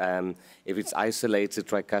say if it's isolated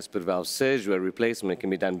tricuspid valve surgery or replacement, it can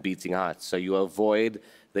be done beating heart. So you avoid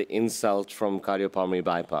the insult from cardiopulmonary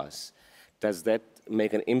bypass. Does that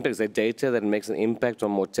make an impact? Is there data that makes an impact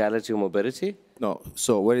on mortality or morbidity? No,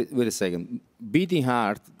 so wait a second. Beating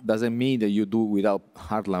heart doesn't mean that you do without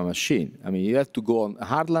heart-lung machine. I mean, you have to go on a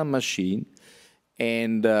heart-lung machine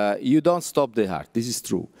and you don't stop the heart. This is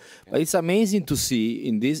true. But it's amazing to see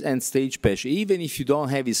in this end-stage patient, even if you don't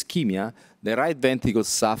have ischemia, the right ventricle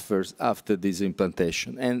suffers after this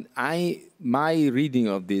implantation. And my reading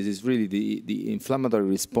of this is really the inflammatory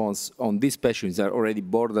response on these patients are already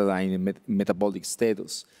borderline in metabolic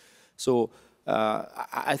status. So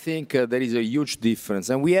I think there is a huge difference.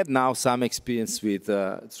 And we have now some experience with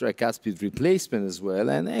tricuspid replacement as well,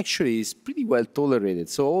 and actually it's pretty well tolerated.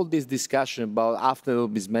 So all this discussion about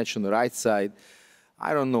afterload mismatch on the right side,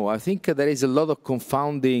 I don't know. I think there is a lot of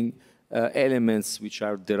confounding elements which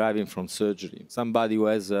are deriving from surgery. Somebody who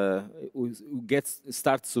has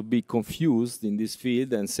starts to be confused in this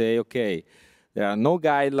field and say, okay, there are no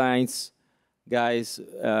guidelines. Guys,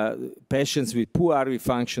 patients with poor RV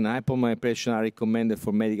function, hypopulmonary pressure are recommended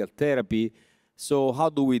for medical therapy. So how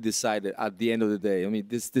do we decide at the end of the day? I mean,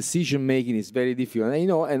 this decision-making is very difficult. And, you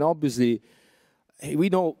know, and obviously, we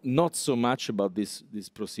know not so much about this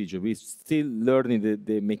procedure. We're still learning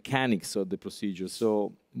the mechanics of the procedure.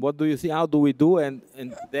 So what do you think? How do we do? And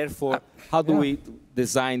therefore, how do we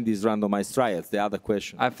design these randomized trials? The other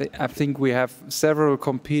question. I think we have several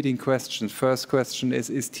competing questions. First question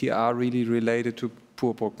is TR really related to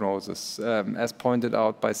poor prognosis? As pointed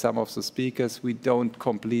out by some of the speakers, we don't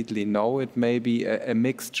completely know. It may be a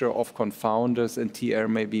mixture of confounders, and TR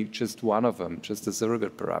may be just one of them, just a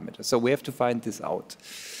surrogate parameter. So we have to find this out.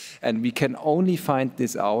 And we can only find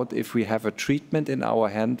this out if we have a treatment in our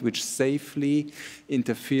hand which safely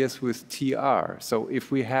interferes with TR. So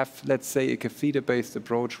if we have, let's say, a catheter-based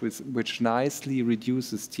approach which nicely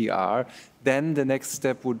reduces TR, then the next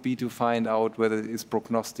step would be to find out whether it is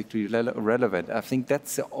prognostically relevant. I think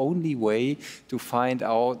that's the only way to find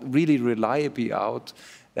out, really reliably out,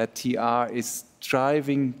 that TR is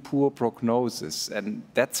driving poor prognosis, and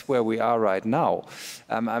that's where we are right now.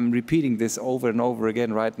 I'm repeating this over and over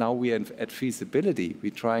again. Right now we are at feasibility.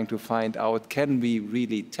 We're trying to find out, can we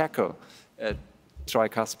really tackle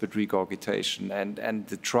tricuspid regurgitation? And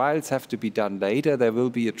the trials have to be done later. There will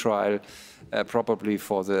be a trial probably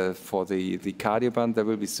for the Cardioband. There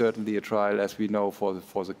will be certainly a trial, as we know, for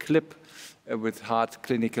the clip with hard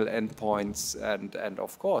clinical endpoints, and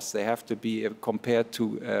of course they have to be compared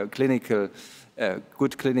to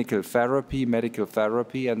good clinical therapy, medical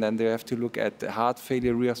therapy, and then they have to look at heart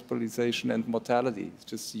failure, rehospitalization, and mortality. It's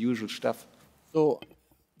just the usual stuff. So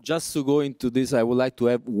just to go into this, I would like to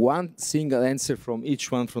have one single answer from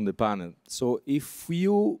each one from the panel. So if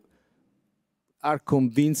you are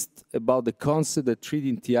convinced about the concept that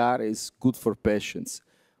treating TR is good for patients,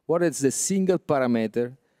 what is the single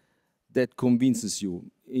parameter that convinces you?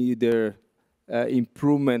 Either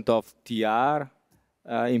improvement of TR,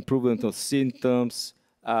 improvement of symptoms,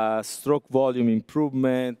 stroke volume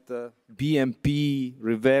improvement, BMP,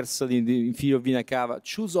 reversal in the inferior vena cava.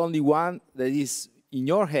 Choose only one that is in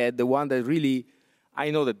your head, the one that really,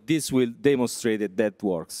 I know that this will demonstrate that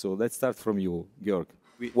works. So let's start from you, Georg.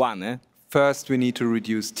 One, eh? First, we need to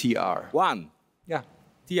reduce TR. One? Yeah.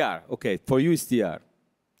 TR, okay, for you is TR.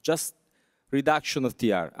 Just reduction of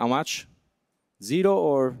TR. How much? 0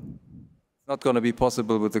 or? Not going to be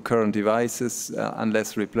possible with the current devices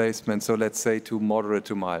unless replacement. So let's say to moderate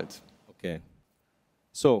to mild. Okay.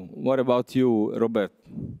 So what about you, Robert?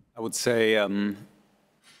 I would say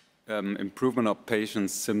improvement of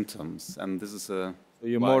patients' symptoms, and this is a. So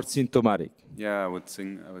you're more symptomatic. Yeah, I would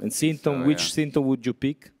think. And symptom, which symptom would you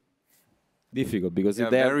pick? Difficult because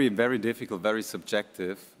very, very difficult, very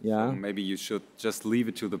subjective. Yeah. So maybe you should just leave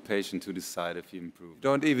it to the patient to decide if he improved. You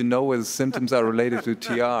don't even know whether symptoms are related to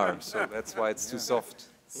TR, so that's why it's too soft.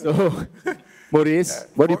 So, Maurice,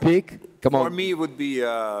 what do you pick? Come on. For me, it would be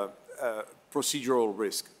procedural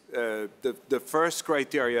risk. The first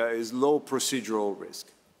criteria is low procedural risk.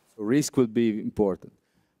 So risk will be important.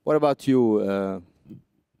 What about you?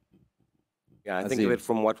 Yeah, I think of it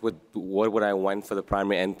from what would I want for the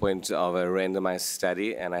primary endpoint of a randomized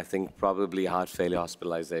study, and I think probably heart failure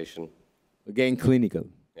hospitalization. Again, clinical.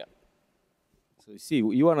 Yeah. So you see,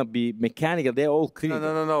 you want to be mechanical. They're all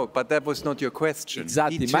clinical. No. But that was not your question.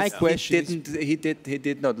 Exactly. My question. He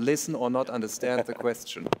did not listen or not understand the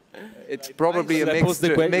question. It's probably a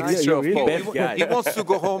mixture of both. He wants to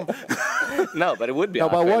go home. No, but it would be. No,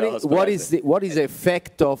 but what is the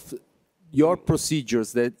effect of your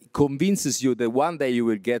procedures that convinces you that one day you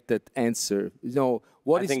will get that answer? You know,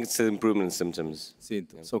 I think it's an improvement in symptoms.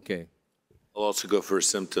 Symptoms, okay. I'll also go for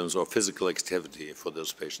symptoms or physical activity for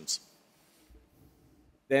those patients.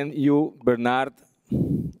 Then you, Bernard,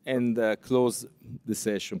 and close the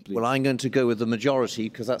session, please. Well, I'm going to go with the majority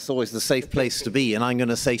because that's always the safe place to be, and I'm going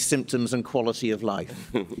to say symptoms and quality of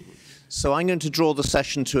life. So I'm going to draw the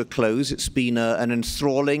session to a close. It's been an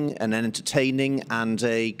enthralling, an entertaining, and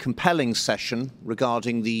a compelling session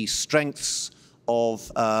regarding the strengths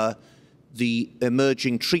of the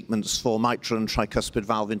emerging treatments for mitral and tricuspid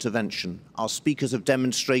valve intervention. Our speakers have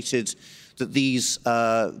demonstrated that these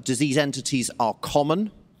disease entities are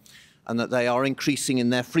common and that they are increasing in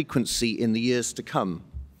their frequency in the years to come.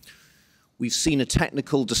 We've seen a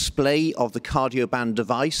technical display of the Cardioband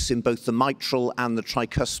device in both the mitral and the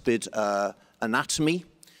tricuspid anatomy,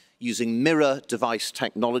 using mirror device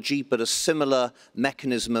technology, but a similar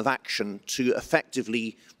mechanism of action to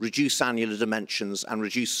effectively reduce annular dimensions and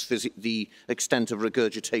reduce the extent of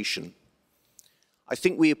regurgitation. I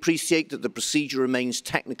think we appreciate that the procedure remains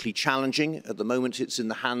technically challenging. At the moment, it's in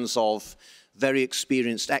the hands of very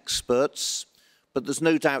experienced experts, but there's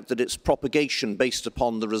no doubt that its propagation based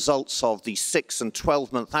upon the results of the 6- and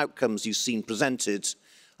 12-month outcomes you've seen presented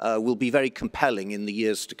will be very compelling in the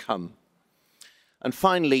years to come. And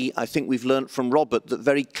finally, I think we've learned from Robert that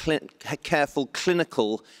very careful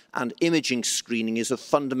clinical and imaging screening is of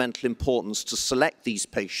fundamental importance to select these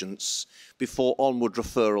patients before onward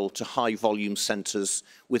referral to high-volume centres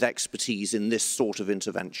with expertise in this sort of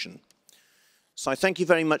intervention. So I thank you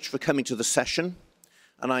very much for coming to the session,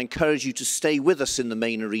 and I encourage you to stay with us in the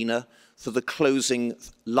main arena for the closing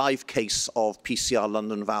live case of PCR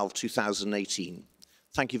London Valve 2018.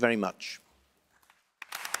 Thank you very much.